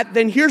you're at,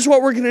 then here's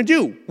what we're going to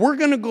do. We're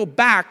going to go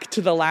back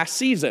to the last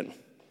season.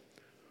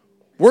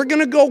 We're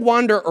going to go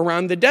wander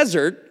around the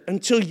desert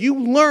until you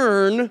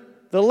learn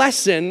the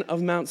lesson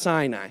of Mount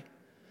Sinai.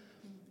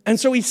 And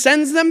so he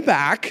sends them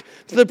back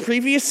to the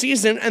previous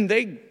season, and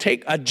they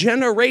take a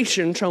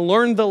generation to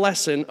learn the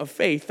lesson of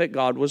faith that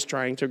God was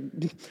trying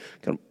to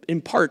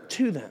impart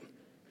to them.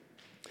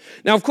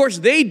 Now, of course,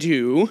 they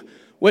do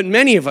what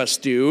many of us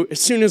do as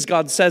soon as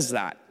God says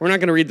that. We're not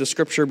going to read the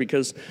scripture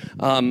because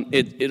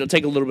it'll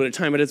take a little bit of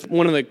time, but it's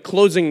like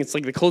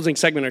the closing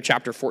segment of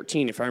chapter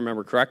 14, if I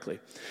remember correctly.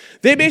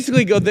 They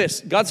basically go this.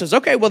 God says,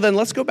 okay, well then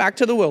let's go back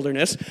to the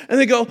wilderness. And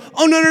they go,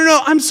 oh,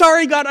 no, I'm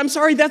sorry, God, I'm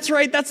sorry, that's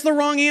right, that's the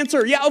wrong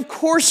answer. Yeah, of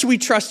course we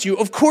trust you.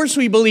 Of course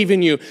we believe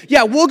in you.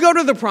 Yeah, we'll go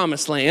to the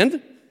promised land.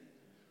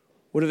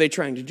 What are they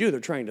trying to do? They're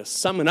trying to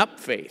summon up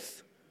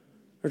faith.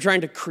 They're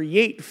trying to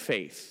create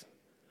faith.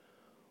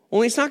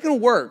 Only it's not going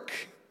to work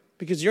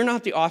because you're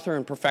not the author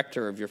and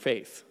perfecter of your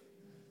faith.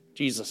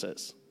 Jesus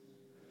is.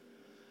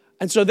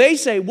 And so they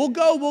say, we'll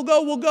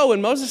go.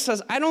 And Moses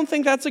says, I don't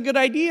think that's a good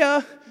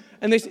idea.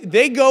 And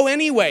they go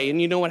anyway. And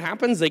you know what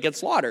happens? They get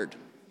slaughtered.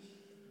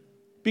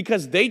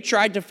 Because they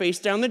tried to face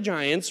down the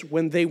giants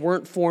when they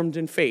weren't formed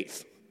in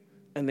faith.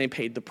 And they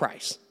paid the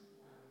price.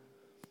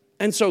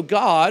 And so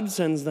God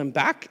sends them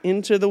back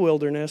into the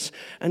wilderness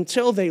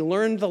until they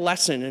learn the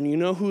lesson. And you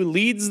know who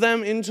leads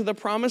them into the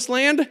promised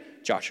land?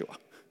 Joshua.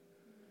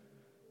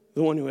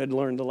 The one who had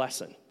learned the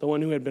lesson. The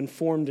one who had been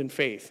formed in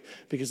faith.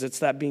 Because it's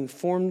that being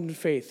formed in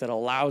faith that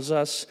allows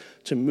us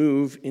to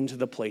move into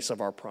the place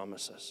of our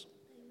promises.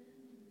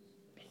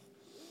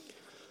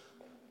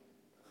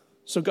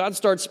 So God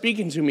starts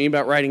speaking to me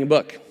about writing a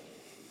book.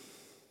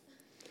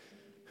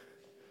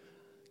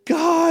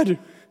 God,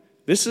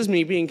 this is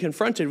me being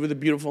confronted with a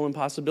beautiful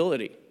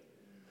impossibility.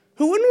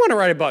 Who wouldn't want to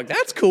write a book?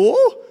 That's cool,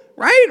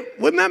 right?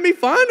 Wouldn't that be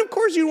fun? Of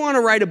course you'd want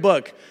to write a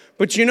book.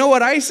 But you know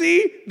what I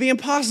see? The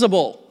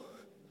impossible.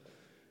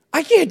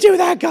 I can't do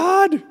that,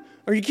 God.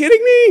 Are you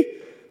kidding me?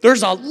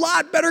 There's a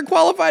lot better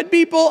qualified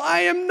people.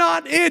 I am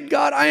not it,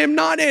 God. I am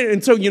not it.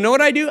 And so you know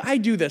what I do? I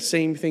do the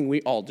same thing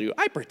we all do.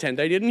 I pretend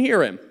I didn't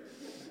hear him.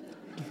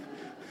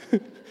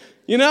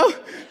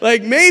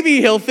 Like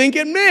maybe he'll think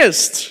it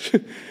missed.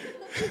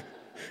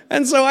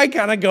 And so I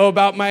kind of go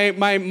about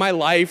my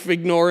life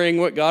ignoring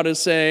what God is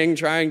saying,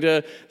 trying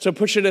to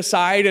push it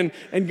aside.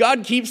 And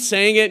God keeps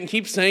saying it,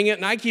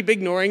 and I keep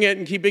ignoring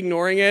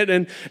it.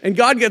 And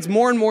God gets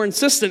more and more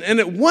insistent. And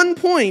at one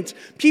point,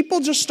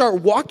 people just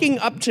start walking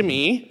up to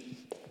me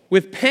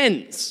with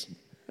pens.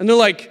 And they're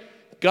like,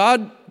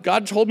 God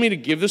told me to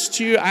give this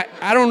to you.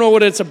 I don't know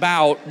what it's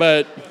about,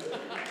 but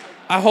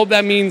I hope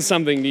that means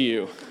something to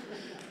you.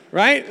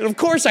 Right? And of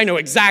course I know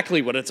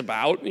exactly what it's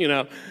about,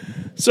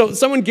 So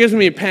someone gives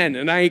me a pen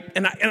and I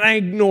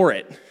ignore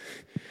it.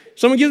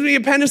 Someone gives me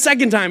a pen a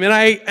second time and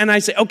I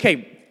say,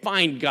 okay,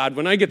 fine, God,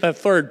 when I get that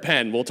third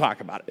pen, we'll talk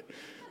about it.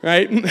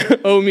 Right?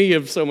 Oh, me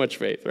of so much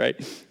faith, right?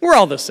 We're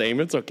all the same.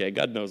 It's okay.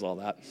 God knows all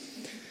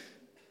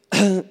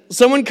that.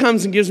 Someone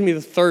comes and gives me the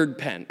third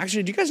pen.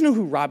 Actually, do you guys know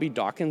who Robbie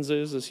Dawkins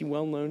is? Is he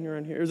well known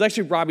around here? It was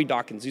actually Robbie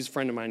Dawkins. He's a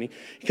friend of mine.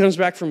 He comes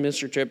back from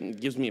Mr. Trip and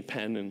gives me a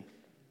pen and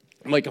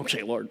I'm like,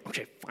 okay, Lord,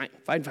 okay, fine.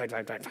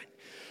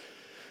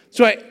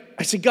 So I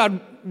said, God,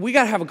 we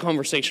got to have a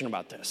conversation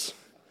about this.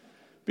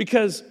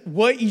 Because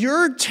what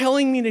you're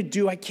telling me to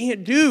do, I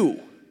can't do.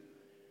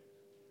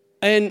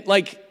 And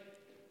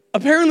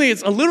apparently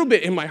it's a little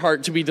bit in my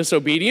heart to be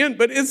disobedient,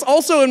 but it's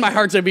also in my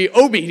heart to be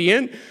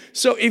obedient.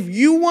 So if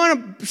you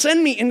want to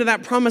send me into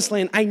that promised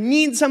land, I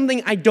need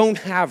something I don't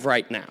have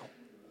right now.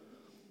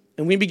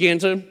 And we began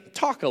to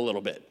talk a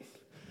little bit.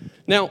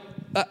 Now,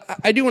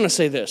 I do want to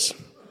say this.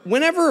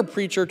 Whenever a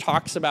preacher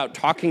talks about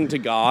talking to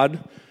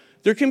God,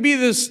 there can be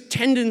this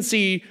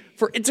tendency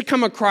for it to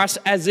come across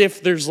as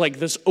if there's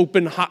this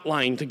open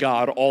hotline to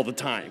God all the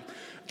time.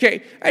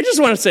 Okay, I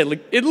just want to say,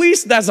 at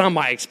least that's not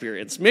my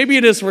experience. Maybe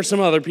it is for some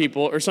other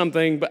people or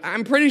something, but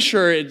I'm pretty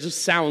sure it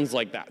just sounds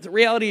like that. The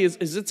reality is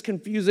it's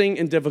confusing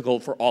and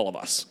difficult for all of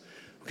us.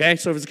 Okay,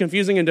 so if it's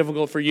confusing and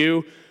difficult for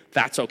you,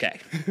 that's okay.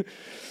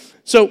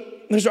 So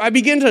I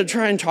begin to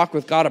try and talk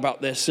with God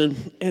about this,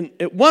 and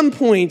at one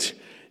point,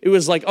 it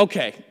was like,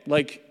 okay,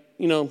 like,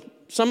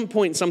 some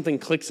point something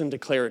clicks into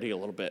clarity a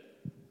little bit.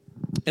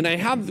 And I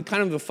have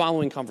the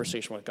following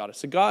conversation with God. I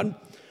said, God,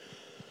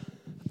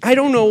 I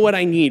don't know what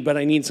I need, but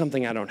I need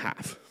something I don't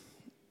have.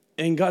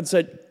 And God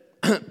said,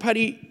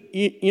 Putty,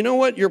 you know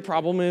what your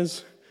problem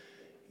is?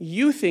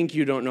 You think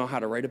you don't know how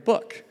to write a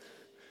book.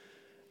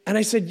 And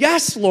I said,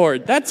 yes,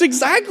 Lord, that's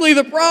exactly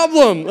the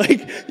problem.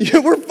 Like,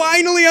 we're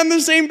finally on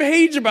the same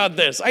page about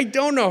this. I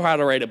don't know how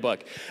to write a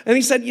book. And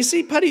he said, you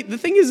see, Putty, the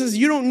thing is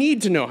you don't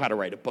need to know how to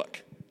write a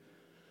book.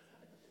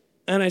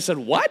 And I said,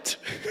 what?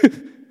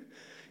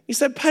 He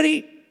said,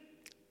 Putty,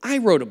 I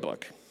wrote a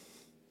book.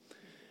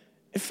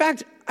 In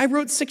fact, I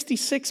wrote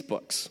 66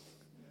 books.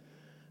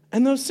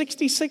 And those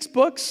 66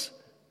 books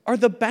are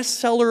the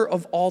bestseller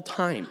of all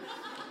time.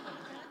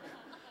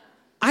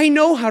 I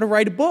know how to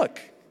write a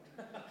book.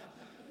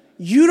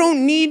 You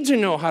don't need to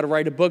know how to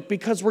write a book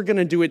because we're going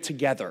to do it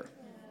together.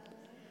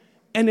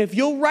 And if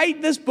you'll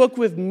write this book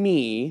with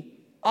me,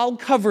 I'll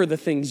cover the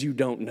things you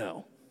don't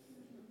know.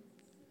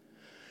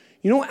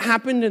 You know what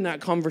happened in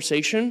that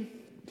conversation?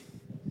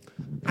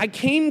 I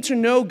came to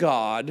know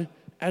God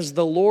as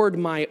the Lord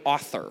my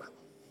author.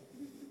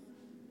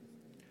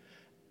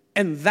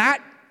 And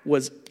that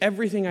was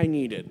everything I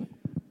needed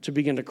to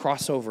begin to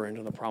cross over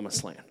into the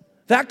promised land.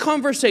 That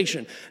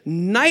conversation,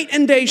 night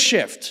and day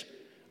shift.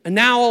 And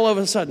now all of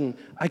a sudden,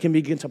 I can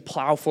begin to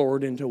plow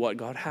forward into what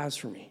God has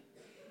for me.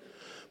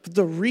 But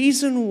the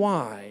reason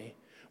why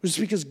was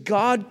because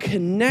God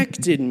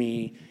connected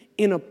me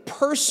in a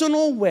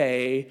personal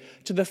way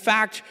to the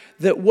fact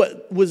that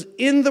what was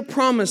in the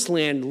promised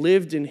land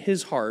lived in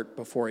his heart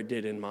before it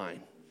did in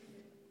mine.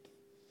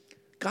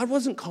 God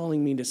wasn't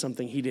calling me to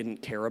something he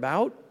didn't care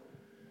about.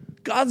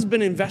 God's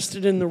been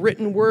invested in the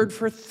written word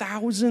for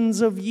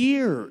thousands of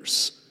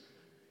years.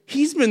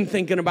 He's been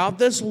thinking about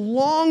this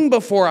long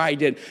before I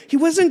did. He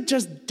wasn't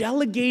just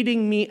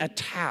delegating me a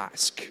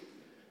task.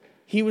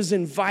 He was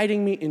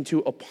inviting me into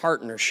a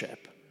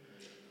partnership.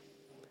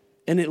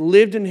 And it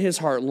lived in his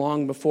heart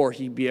long before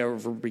he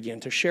ever began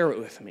to share it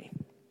with me.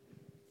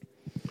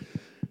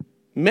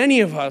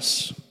 Many of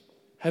us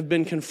have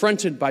been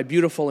confronted by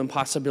beautiful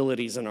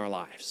impossibilities in our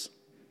lives.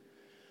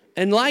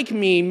 And like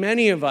me,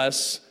 many of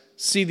us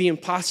see the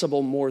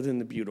impossible more than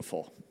the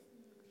beautiful.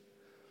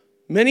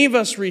 Many of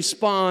us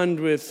respond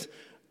with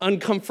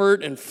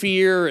uncomfort and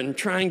fear and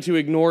trying to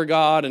ignore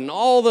God and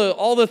all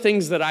the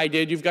things that I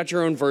did. You've got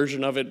your own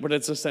version of it, but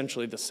it's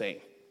essentially the same.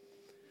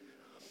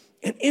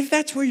 And if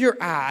that's where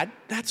you're at,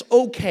 that's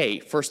okay,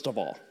 first of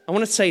all. I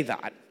want to say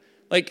that.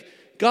 Like,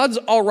 God's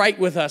all right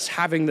with us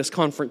having this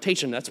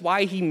confrontation. That's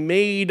why he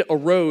made a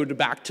road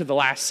back to the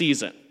last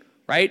season,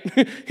 right?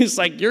 He's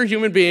like, you're a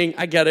human being.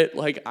 I get it.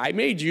 Like, I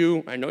made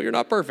you. I know you're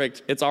not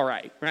perfect. It's all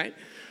right, right?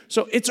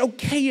 So it's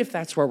okay if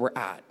that's where we're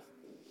at.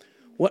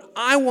 What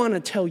I want to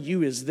tell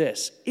you is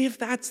this. If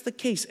that's the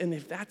case, and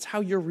if that's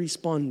how you're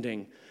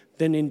responding,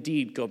 then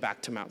indeed go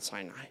back to Mount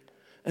Sinai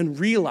and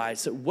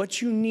realize that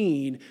what you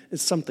need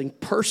is something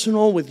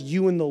personal with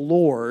you and the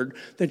Lord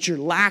that you're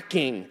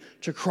lacking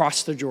to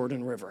cross the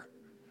Jordan River.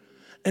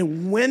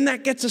 And when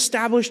that gets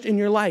established in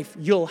your life,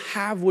 you'll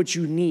have what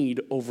you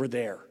need over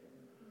there.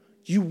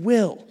 You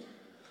will.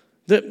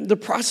 The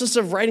process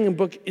of writing a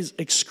book is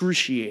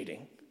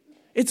excruciating.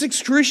 It's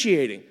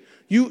excruciating.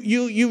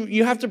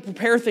 You have to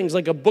prepare things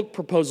like a book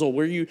proposal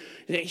where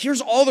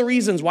here's all the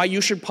reasons why you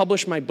should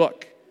publish my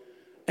book.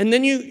 And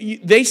then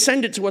they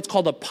send it to what's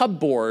called a pub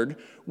board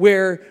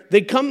where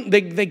they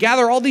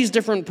gather all these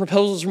different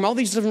proposals from all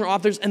these different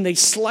authors and they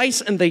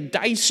slice and they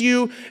dice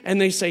you and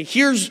they say,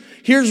 here's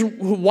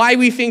why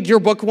we think your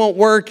book won't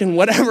work and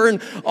whatever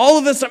and all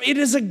of this stuff. It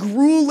is a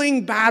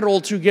grueling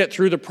battle to get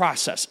through the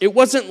process. It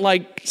wasn't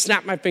like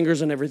snap my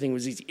fingers and everything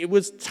was easy. It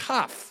was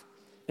tough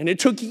and it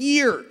took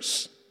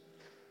years.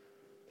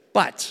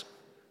 But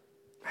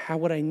I had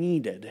what I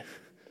needed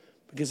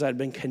because I'd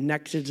been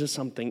connected to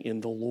something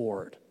in the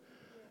Lord.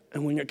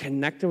 And when you're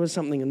connected with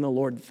something in the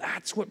Lord,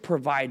 that's what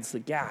provides the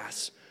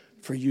gas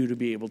for you to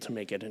be able to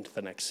make it into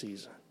the next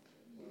season.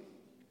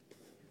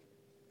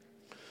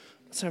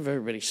 Let's have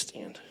everybody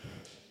stand.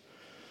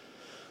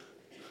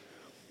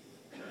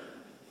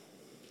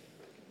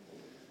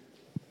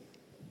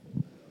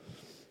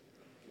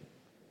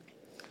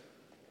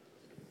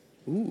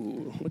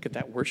 Ooh, look at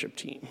that worship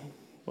team.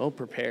 Well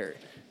prepared.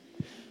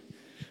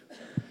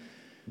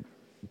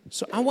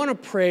 So I want to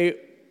pray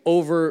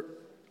over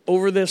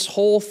this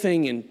whole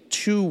thing in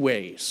two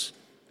ways.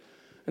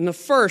 And the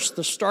first,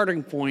 the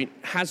starting point,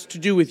 has to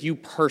do with you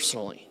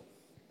personally.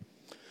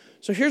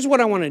 So here's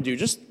what I want to do.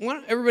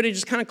 Everybody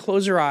just kind of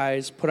close your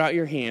eyes, put out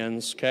your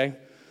hands, okay?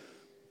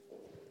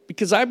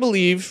 Because I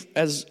believe,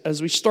 as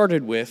we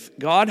started with,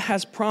 God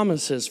has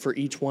promises for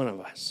each one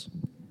of us.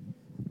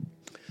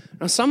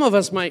 Now, some of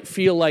us might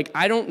feel like,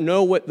 I don't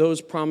know what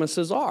those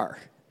promises are.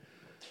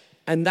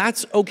 And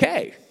that's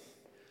okay.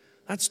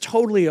 That's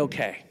totally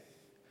okay.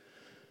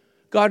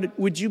 God,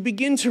 would you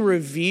begin to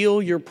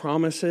reveal your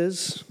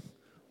promises,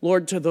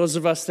 Lord, to those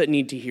of us that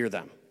need to hear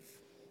them?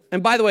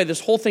 And by the way, this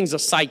whole thing's a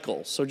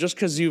cycle. So just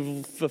because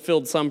you've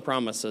fulfilled some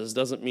promises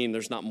doesn't mean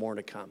there's not more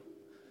to come.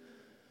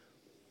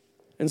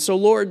 And so,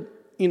 Lord,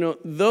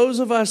 those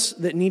of us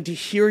that need to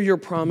hear your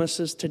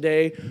promises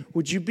today,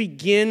 would you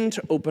begin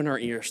to open our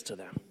ears to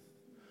them?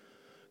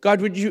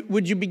 God, would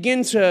you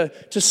begin to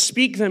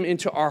speak them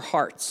into our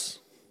hearts?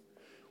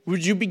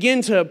 Would you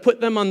begin to put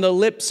them on the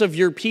lips of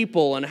your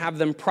people and have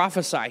them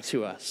prophesy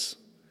to us?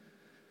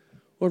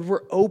 Lord,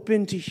 we're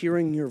open to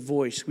hearing your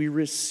voice. We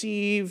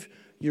receive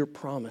your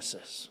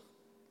promises.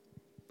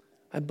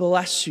 I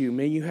bless you.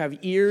 May you have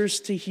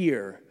ears to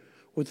hear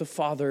what the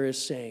Father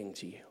is saying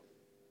to you.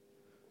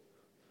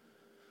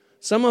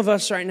 Some of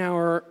us right now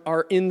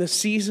are in the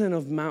season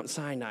of Mount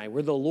Sinai,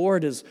 where the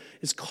Lord is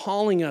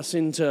calling us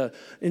into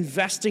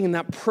investing in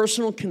that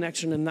personal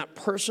connection and that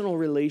personal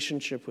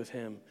relationship with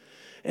him.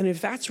 And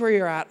if that's where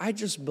you're at, I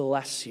just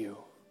bless you.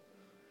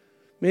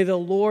 May the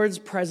Lord's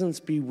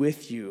presence be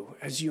with you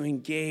as you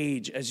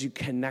engage, as you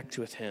connect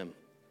with him.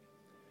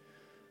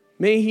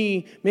 May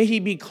he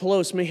be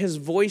close. May his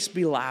voice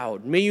be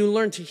loud. May you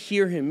learn to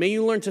hear him. May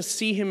you learn to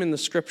see him in the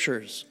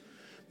scriptures.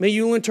 May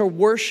you learn to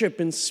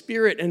worship in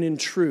spirit and in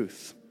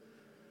truth.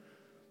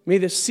 May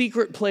the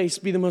secret place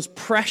be the most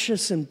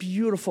precious and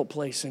beautiful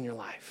place in your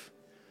life.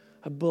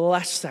 I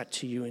bless that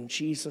to you in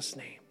Jesus'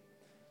 name.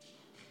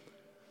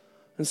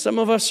 And some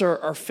of us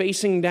are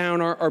facing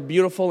down our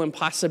beautiful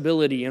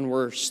impossibility and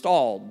we're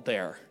stalled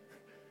there.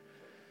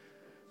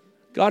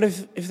 God,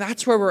 if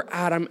that's where we're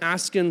at, I'm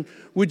asking,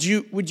 would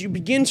you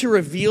begin to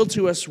reveal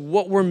to us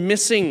what we're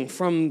missing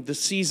from the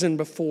season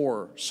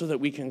before so that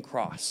we can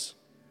cross?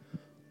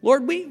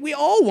 Lord, we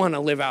all want to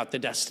live out the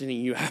destiny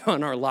you have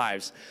on our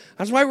lives.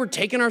 That's why we're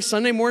taking our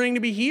Sunday morning to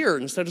be here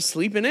instead of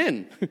sleeping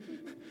in.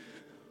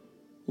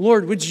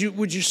 Lord, would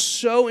you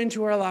sow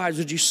into our lives,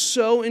 would you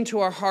sow into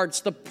our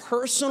hearts the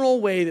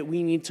personal way that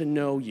we need to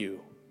know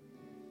you?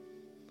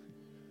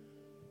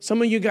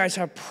 Some of you guys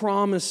have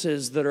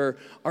promises that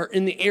are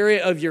in the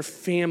area of your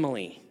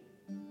family.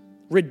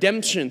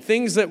 Redemption,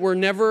 things that were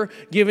never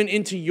given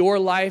into your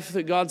life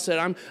that God said,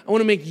 I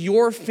want to make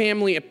your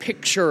family a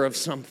picture of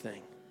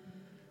something.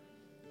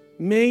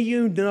 May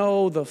you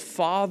know the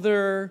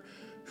Father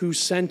who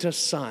sent a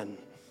Son,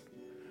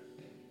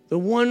 the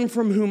one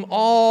from whom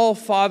all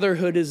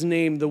fatherhood is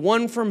named, the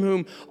one from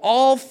whom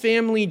all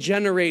family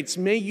generates.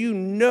 May you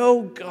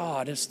know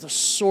God as the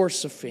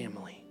source of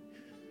family.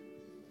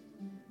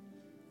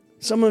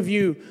 Some of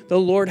you, the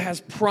Lord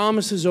has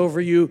promises over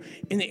you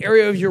in the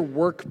area of your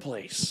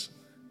workplace.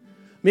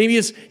 Maybe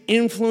it's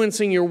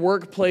influencing your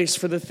workplace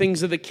for the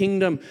things of the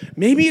kingdom.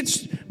 Maybe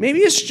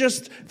it's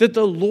just that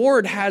the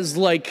Lord has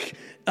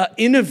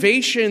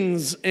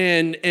innovations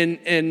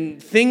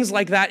and things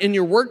like that in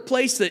your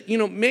workplace that,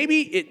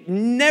 maybe it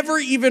never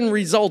even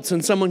results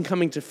in someone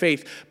coming to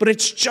faith, but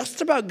it's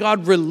just about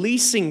God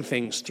releasing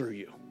things through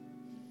you.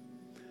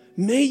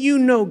 May you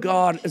know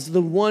God as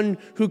the one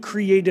who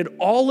created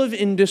all of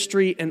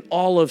industry and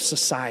all of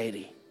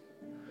society,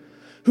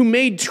 who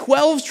made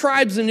 12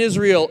 tribes in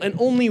Israel, and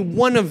only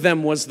one of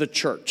them was the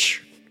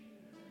church.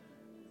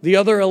 The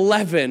other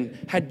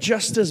 11 had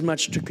just as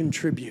much to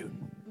contribute.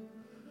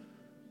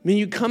 May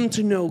you come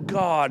to know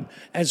God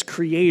as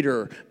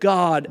creator,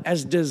 God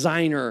as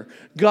designer,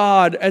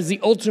 God as the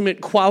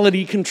ultimate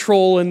quality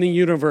control in the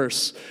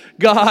universe,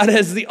 God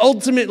as the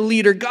ultimate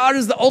leader, God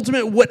as the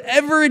ultimate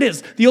whatever it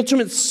is, the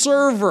ultimate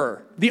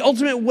server, the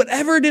ultimate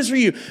whatever it is for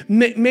you.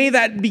 May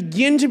that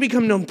begin to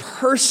become known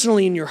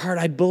personally in your heart.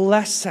 I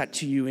bless that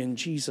to you in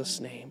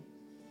Jesus' name.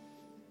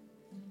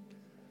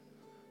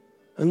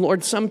 And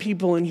Lord, some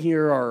people in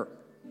here are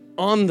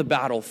on the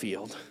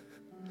battlefield,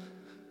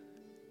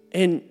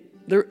 and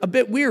they're a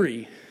bit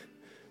weary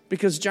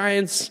because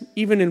giants,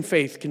 even in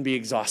faith, can be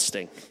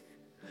exhausting.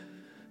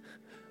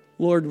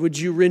 Lord, would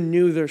you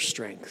renew their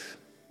strength?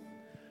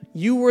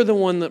 You were the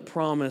one that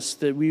promised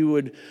that we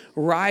would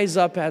rise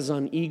up as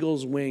on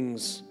eagle's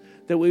wings,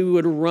 that we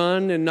would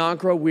run and not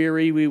grow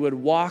weary, we would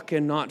walk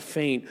and not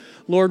faint.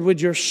 Lord, would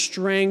your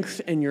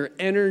strength and your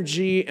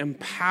energy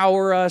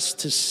empower us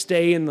to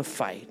stay in the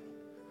fight?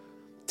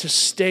 To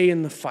stay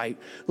in the fight.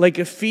 Like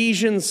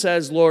Ephesians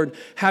says, Lord,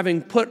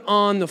 having put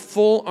on the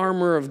full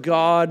armor of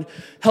God,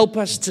 help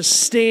us to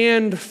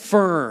stand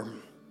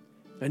firm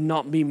and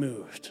not be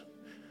moved.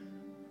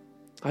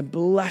 I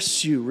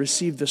bless you.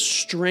 Receive the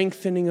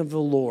strengthening of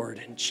the Lord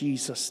in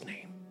Jesus'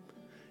 name.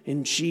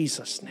 In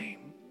Jesus' name.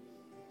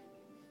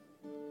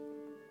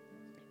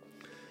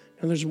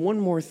 And there's one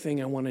more thing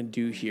I want to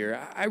do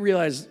here. I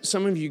realize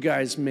some of you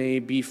guys may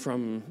be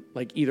from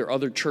either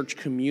other church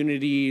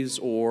communities,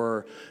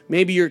 or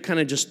maybe you're kind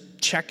of just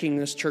checking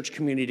this church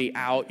community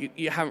out.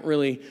 You haven't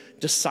really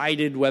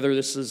decided whether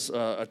this is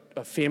a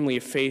family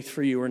of faith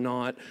for you or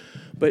not.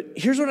 But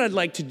here's what I'd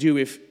like to do.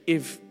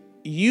 If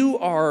you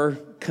are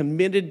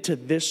committed to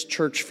this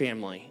church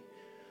family,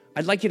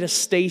 I'd like you to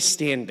stay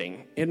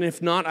standing. And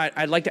if not,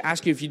 I'd like to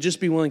ask you if you'd just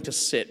be willing to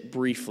sit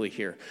briefly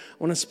here. I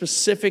want to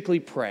specifically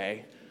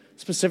pray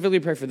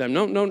for them.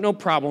 No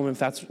problem if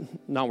that's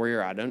not where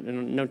you're at.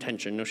 No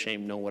tension, no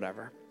shame, no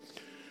whatever.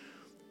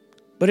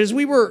 But as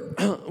we were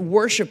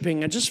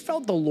worshiping, I just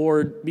felt the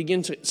Lord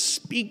begin to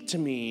speak to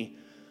me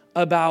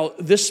about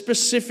this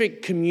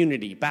specific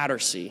community,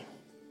 Battersea.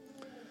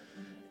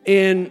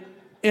 And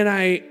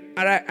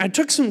I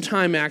took some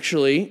time,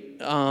 actually,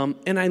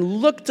 and I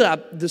looked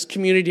up this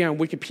community on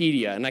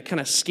Wikipedia, and I kind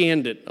of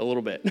scanned it a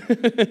little bit.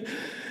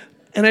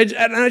 and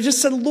I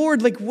just said,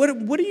 Lord, like, what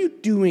are you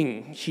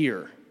doing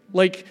here?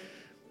 Like,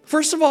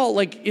 first of all,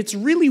 like, it's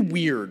really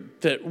weird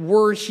that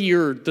we're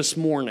here this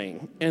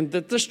morning and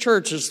that this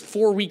church is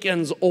 4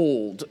 weekends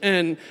old.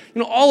 And,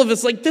 all of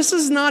it's like, this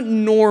is not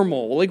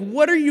normal. Like,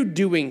 what are you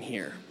doing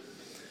here?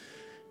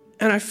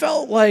 And I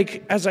felt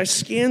like, as I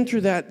scanned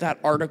through that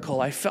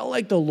article, I felt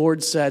like the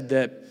Lord said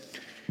that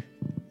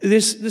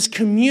this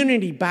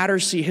community,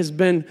 Battersea, it's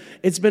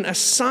been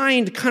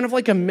assigned kind of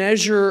like a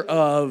measure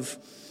of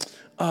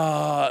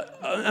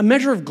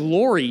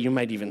glory, you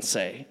might even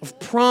say, of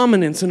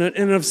prominence and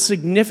of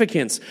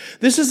significance.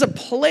 This is a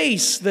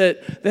place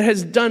that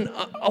has done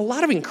a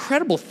lot of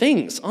incredible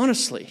things,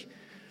 honestly.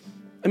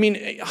 I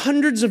mean,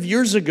 hundreds of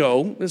years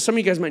ago, some of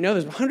you guys might know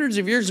this, but hundreds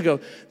of years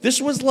ago,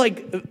 this was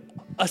like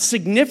a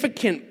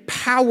significant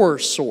power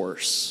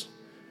source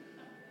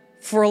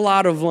for a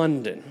lot of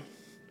London.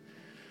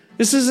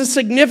 This is a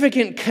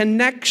significant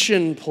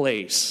connection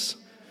place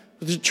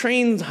with the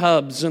train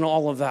hubs and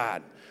all of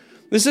that.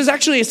 This is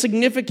actually a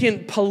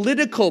significant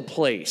political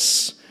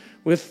place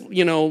with,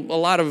 a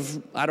lot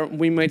of,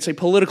 we might say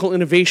political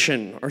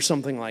innovation or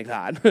something like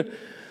that.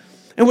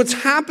 And what's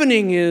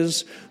happening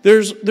is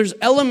there's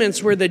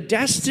elements where the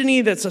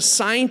destiny that's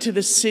assigned to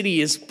the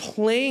city is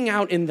playing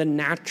out in the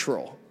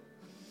natural.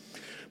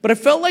 But I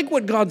felt like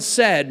what God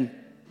said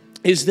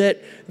is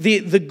that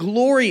the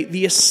glory,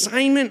 the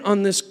assignment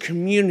on this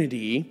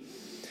community,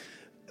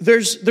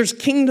 there's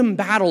kingdom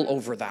battle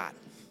over that.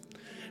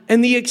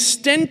 And the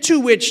extent to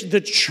which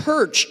the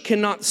church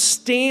cannot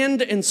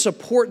stand and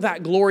support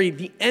that glory,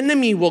 the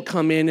enemy will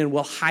come in and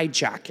will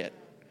hijack it.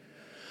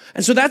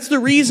 And so that's the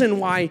reason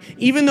why,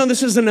 even though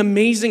this is an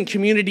amazing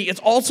community, it's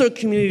also a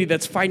community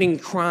that's fighting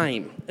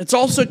crime. It's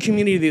also a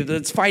community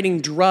that's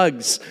fighting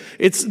drugs.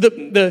 It's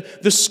the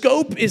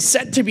scope is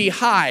set to be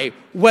high,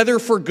 whether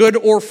for good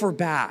or for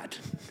bad.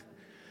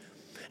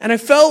 And I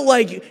felt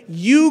like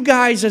you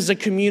guys as a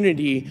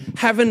community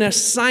have an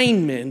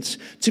assignment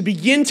to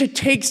begin to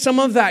take some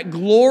of that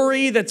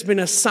glory that's been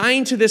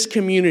assigned to this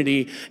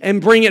community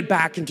and bring it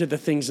back into the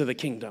things of the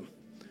kingdom.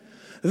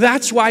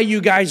 That's why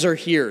you guys are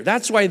here.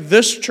 That's why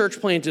this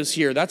church plant is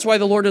here. That's why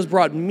the Lord has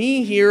brought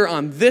me here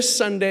on this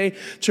Sunday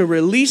to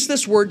release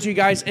this word to you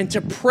guys and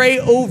to pray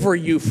over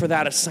you for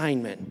that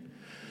assignment.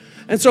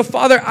 And so,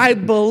 Father, I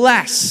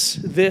bless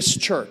this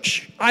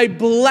church. I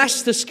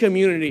bless this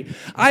community.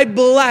 I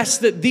bless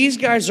that these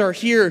guys are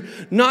here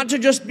not to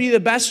just be the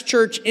best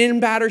church in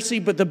Battersea,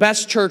 but the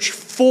best church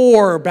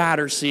for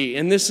Battersea.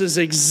 And this is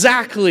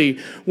exactly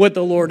what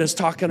the Lord is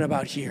talking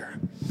about here.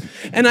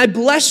 And I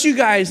bless you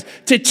guys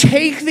to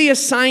take the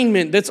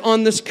assignment that's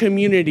on this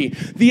community,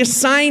 the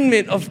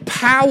assignment of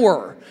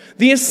power,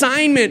 the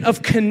assignment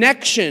of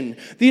connection,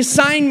 the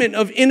assignment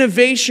of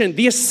innovation,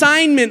 the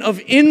assignment of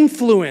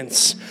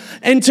influence,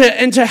 and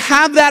to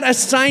have that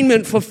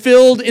assignment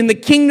fulfilled in the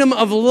kingdom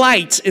of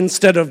light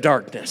instead of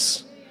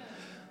darkness.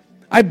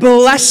 I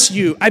bless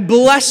you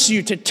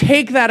to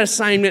take that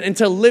assignment and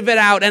to live it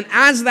out. And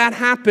as that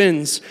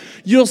happens,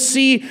 you'll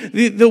see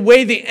the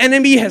way the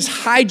enemy has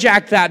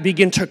hijacked that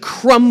begin to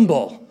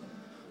crumble.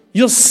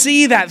 You'll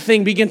see that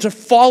thing begin to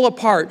fall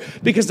apart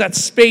because that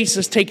space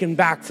is taken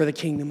back for the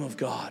kingdom of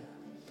God.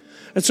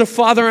 And so,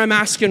 Father, I'm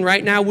asking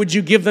right now, would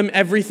you give them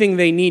everything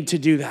they need to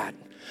do that?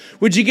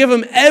 Would you give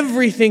them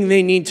everything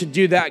they need to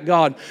do that,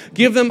 God?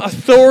 Give them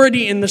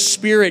authority in the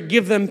Spirit.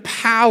 Give them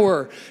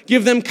power.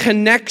 Give them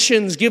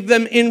connections. Give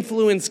them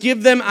influence.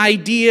 Give them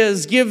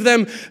ideas. Give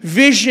them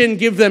vision.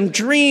 Give them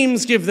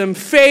dreams. Give them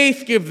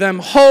faith. Give them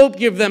hope.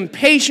 Give them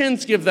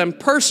patience. Give them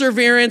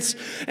perseverance.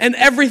 And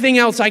everything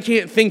else I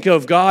can't think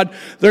of, God.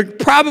 They're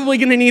probably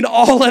going to need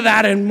all of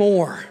that and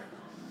more.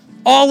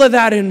 All of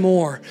that and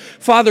more.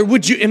 Father,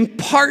 would you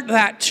impart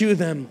that to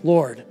them,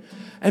 Lord?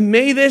 And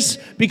may this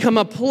become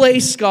a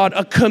place, God,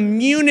 a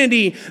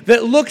community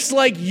that looks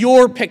like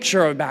your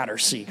picture of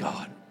Battersea,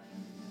 God.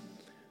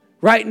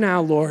 Right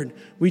now, Lord,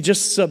 we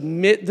just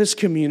submit this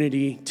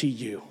community to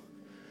you.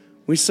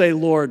 We say,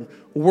 Lord,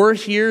 we're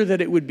here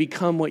that it would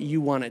become what you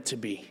want it to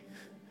be.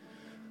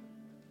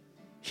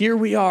 Here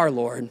we are,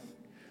 Lord,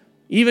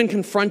 even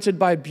confronted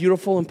by a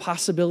beautiful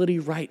impossibility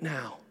right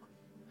now.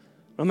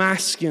 I'm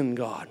asking,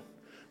 God,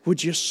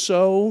 would you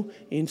sow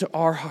into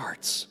our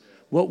hearts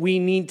what we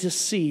need to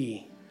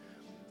see,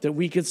 that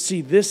we could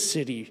see this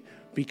city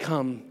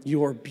become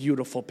your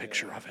beautiful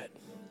picture of it.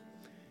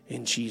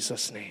 In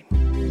Jesus' name.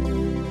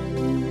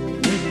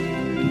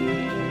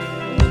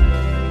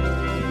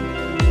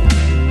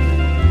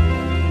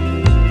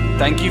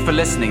 Thank you for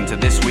listening to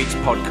this week's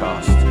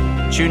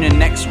podcast. Tune in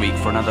next week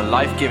for another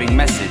life-giving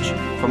message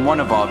from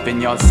one of our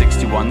Vineyard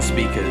 61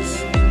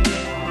 speakers.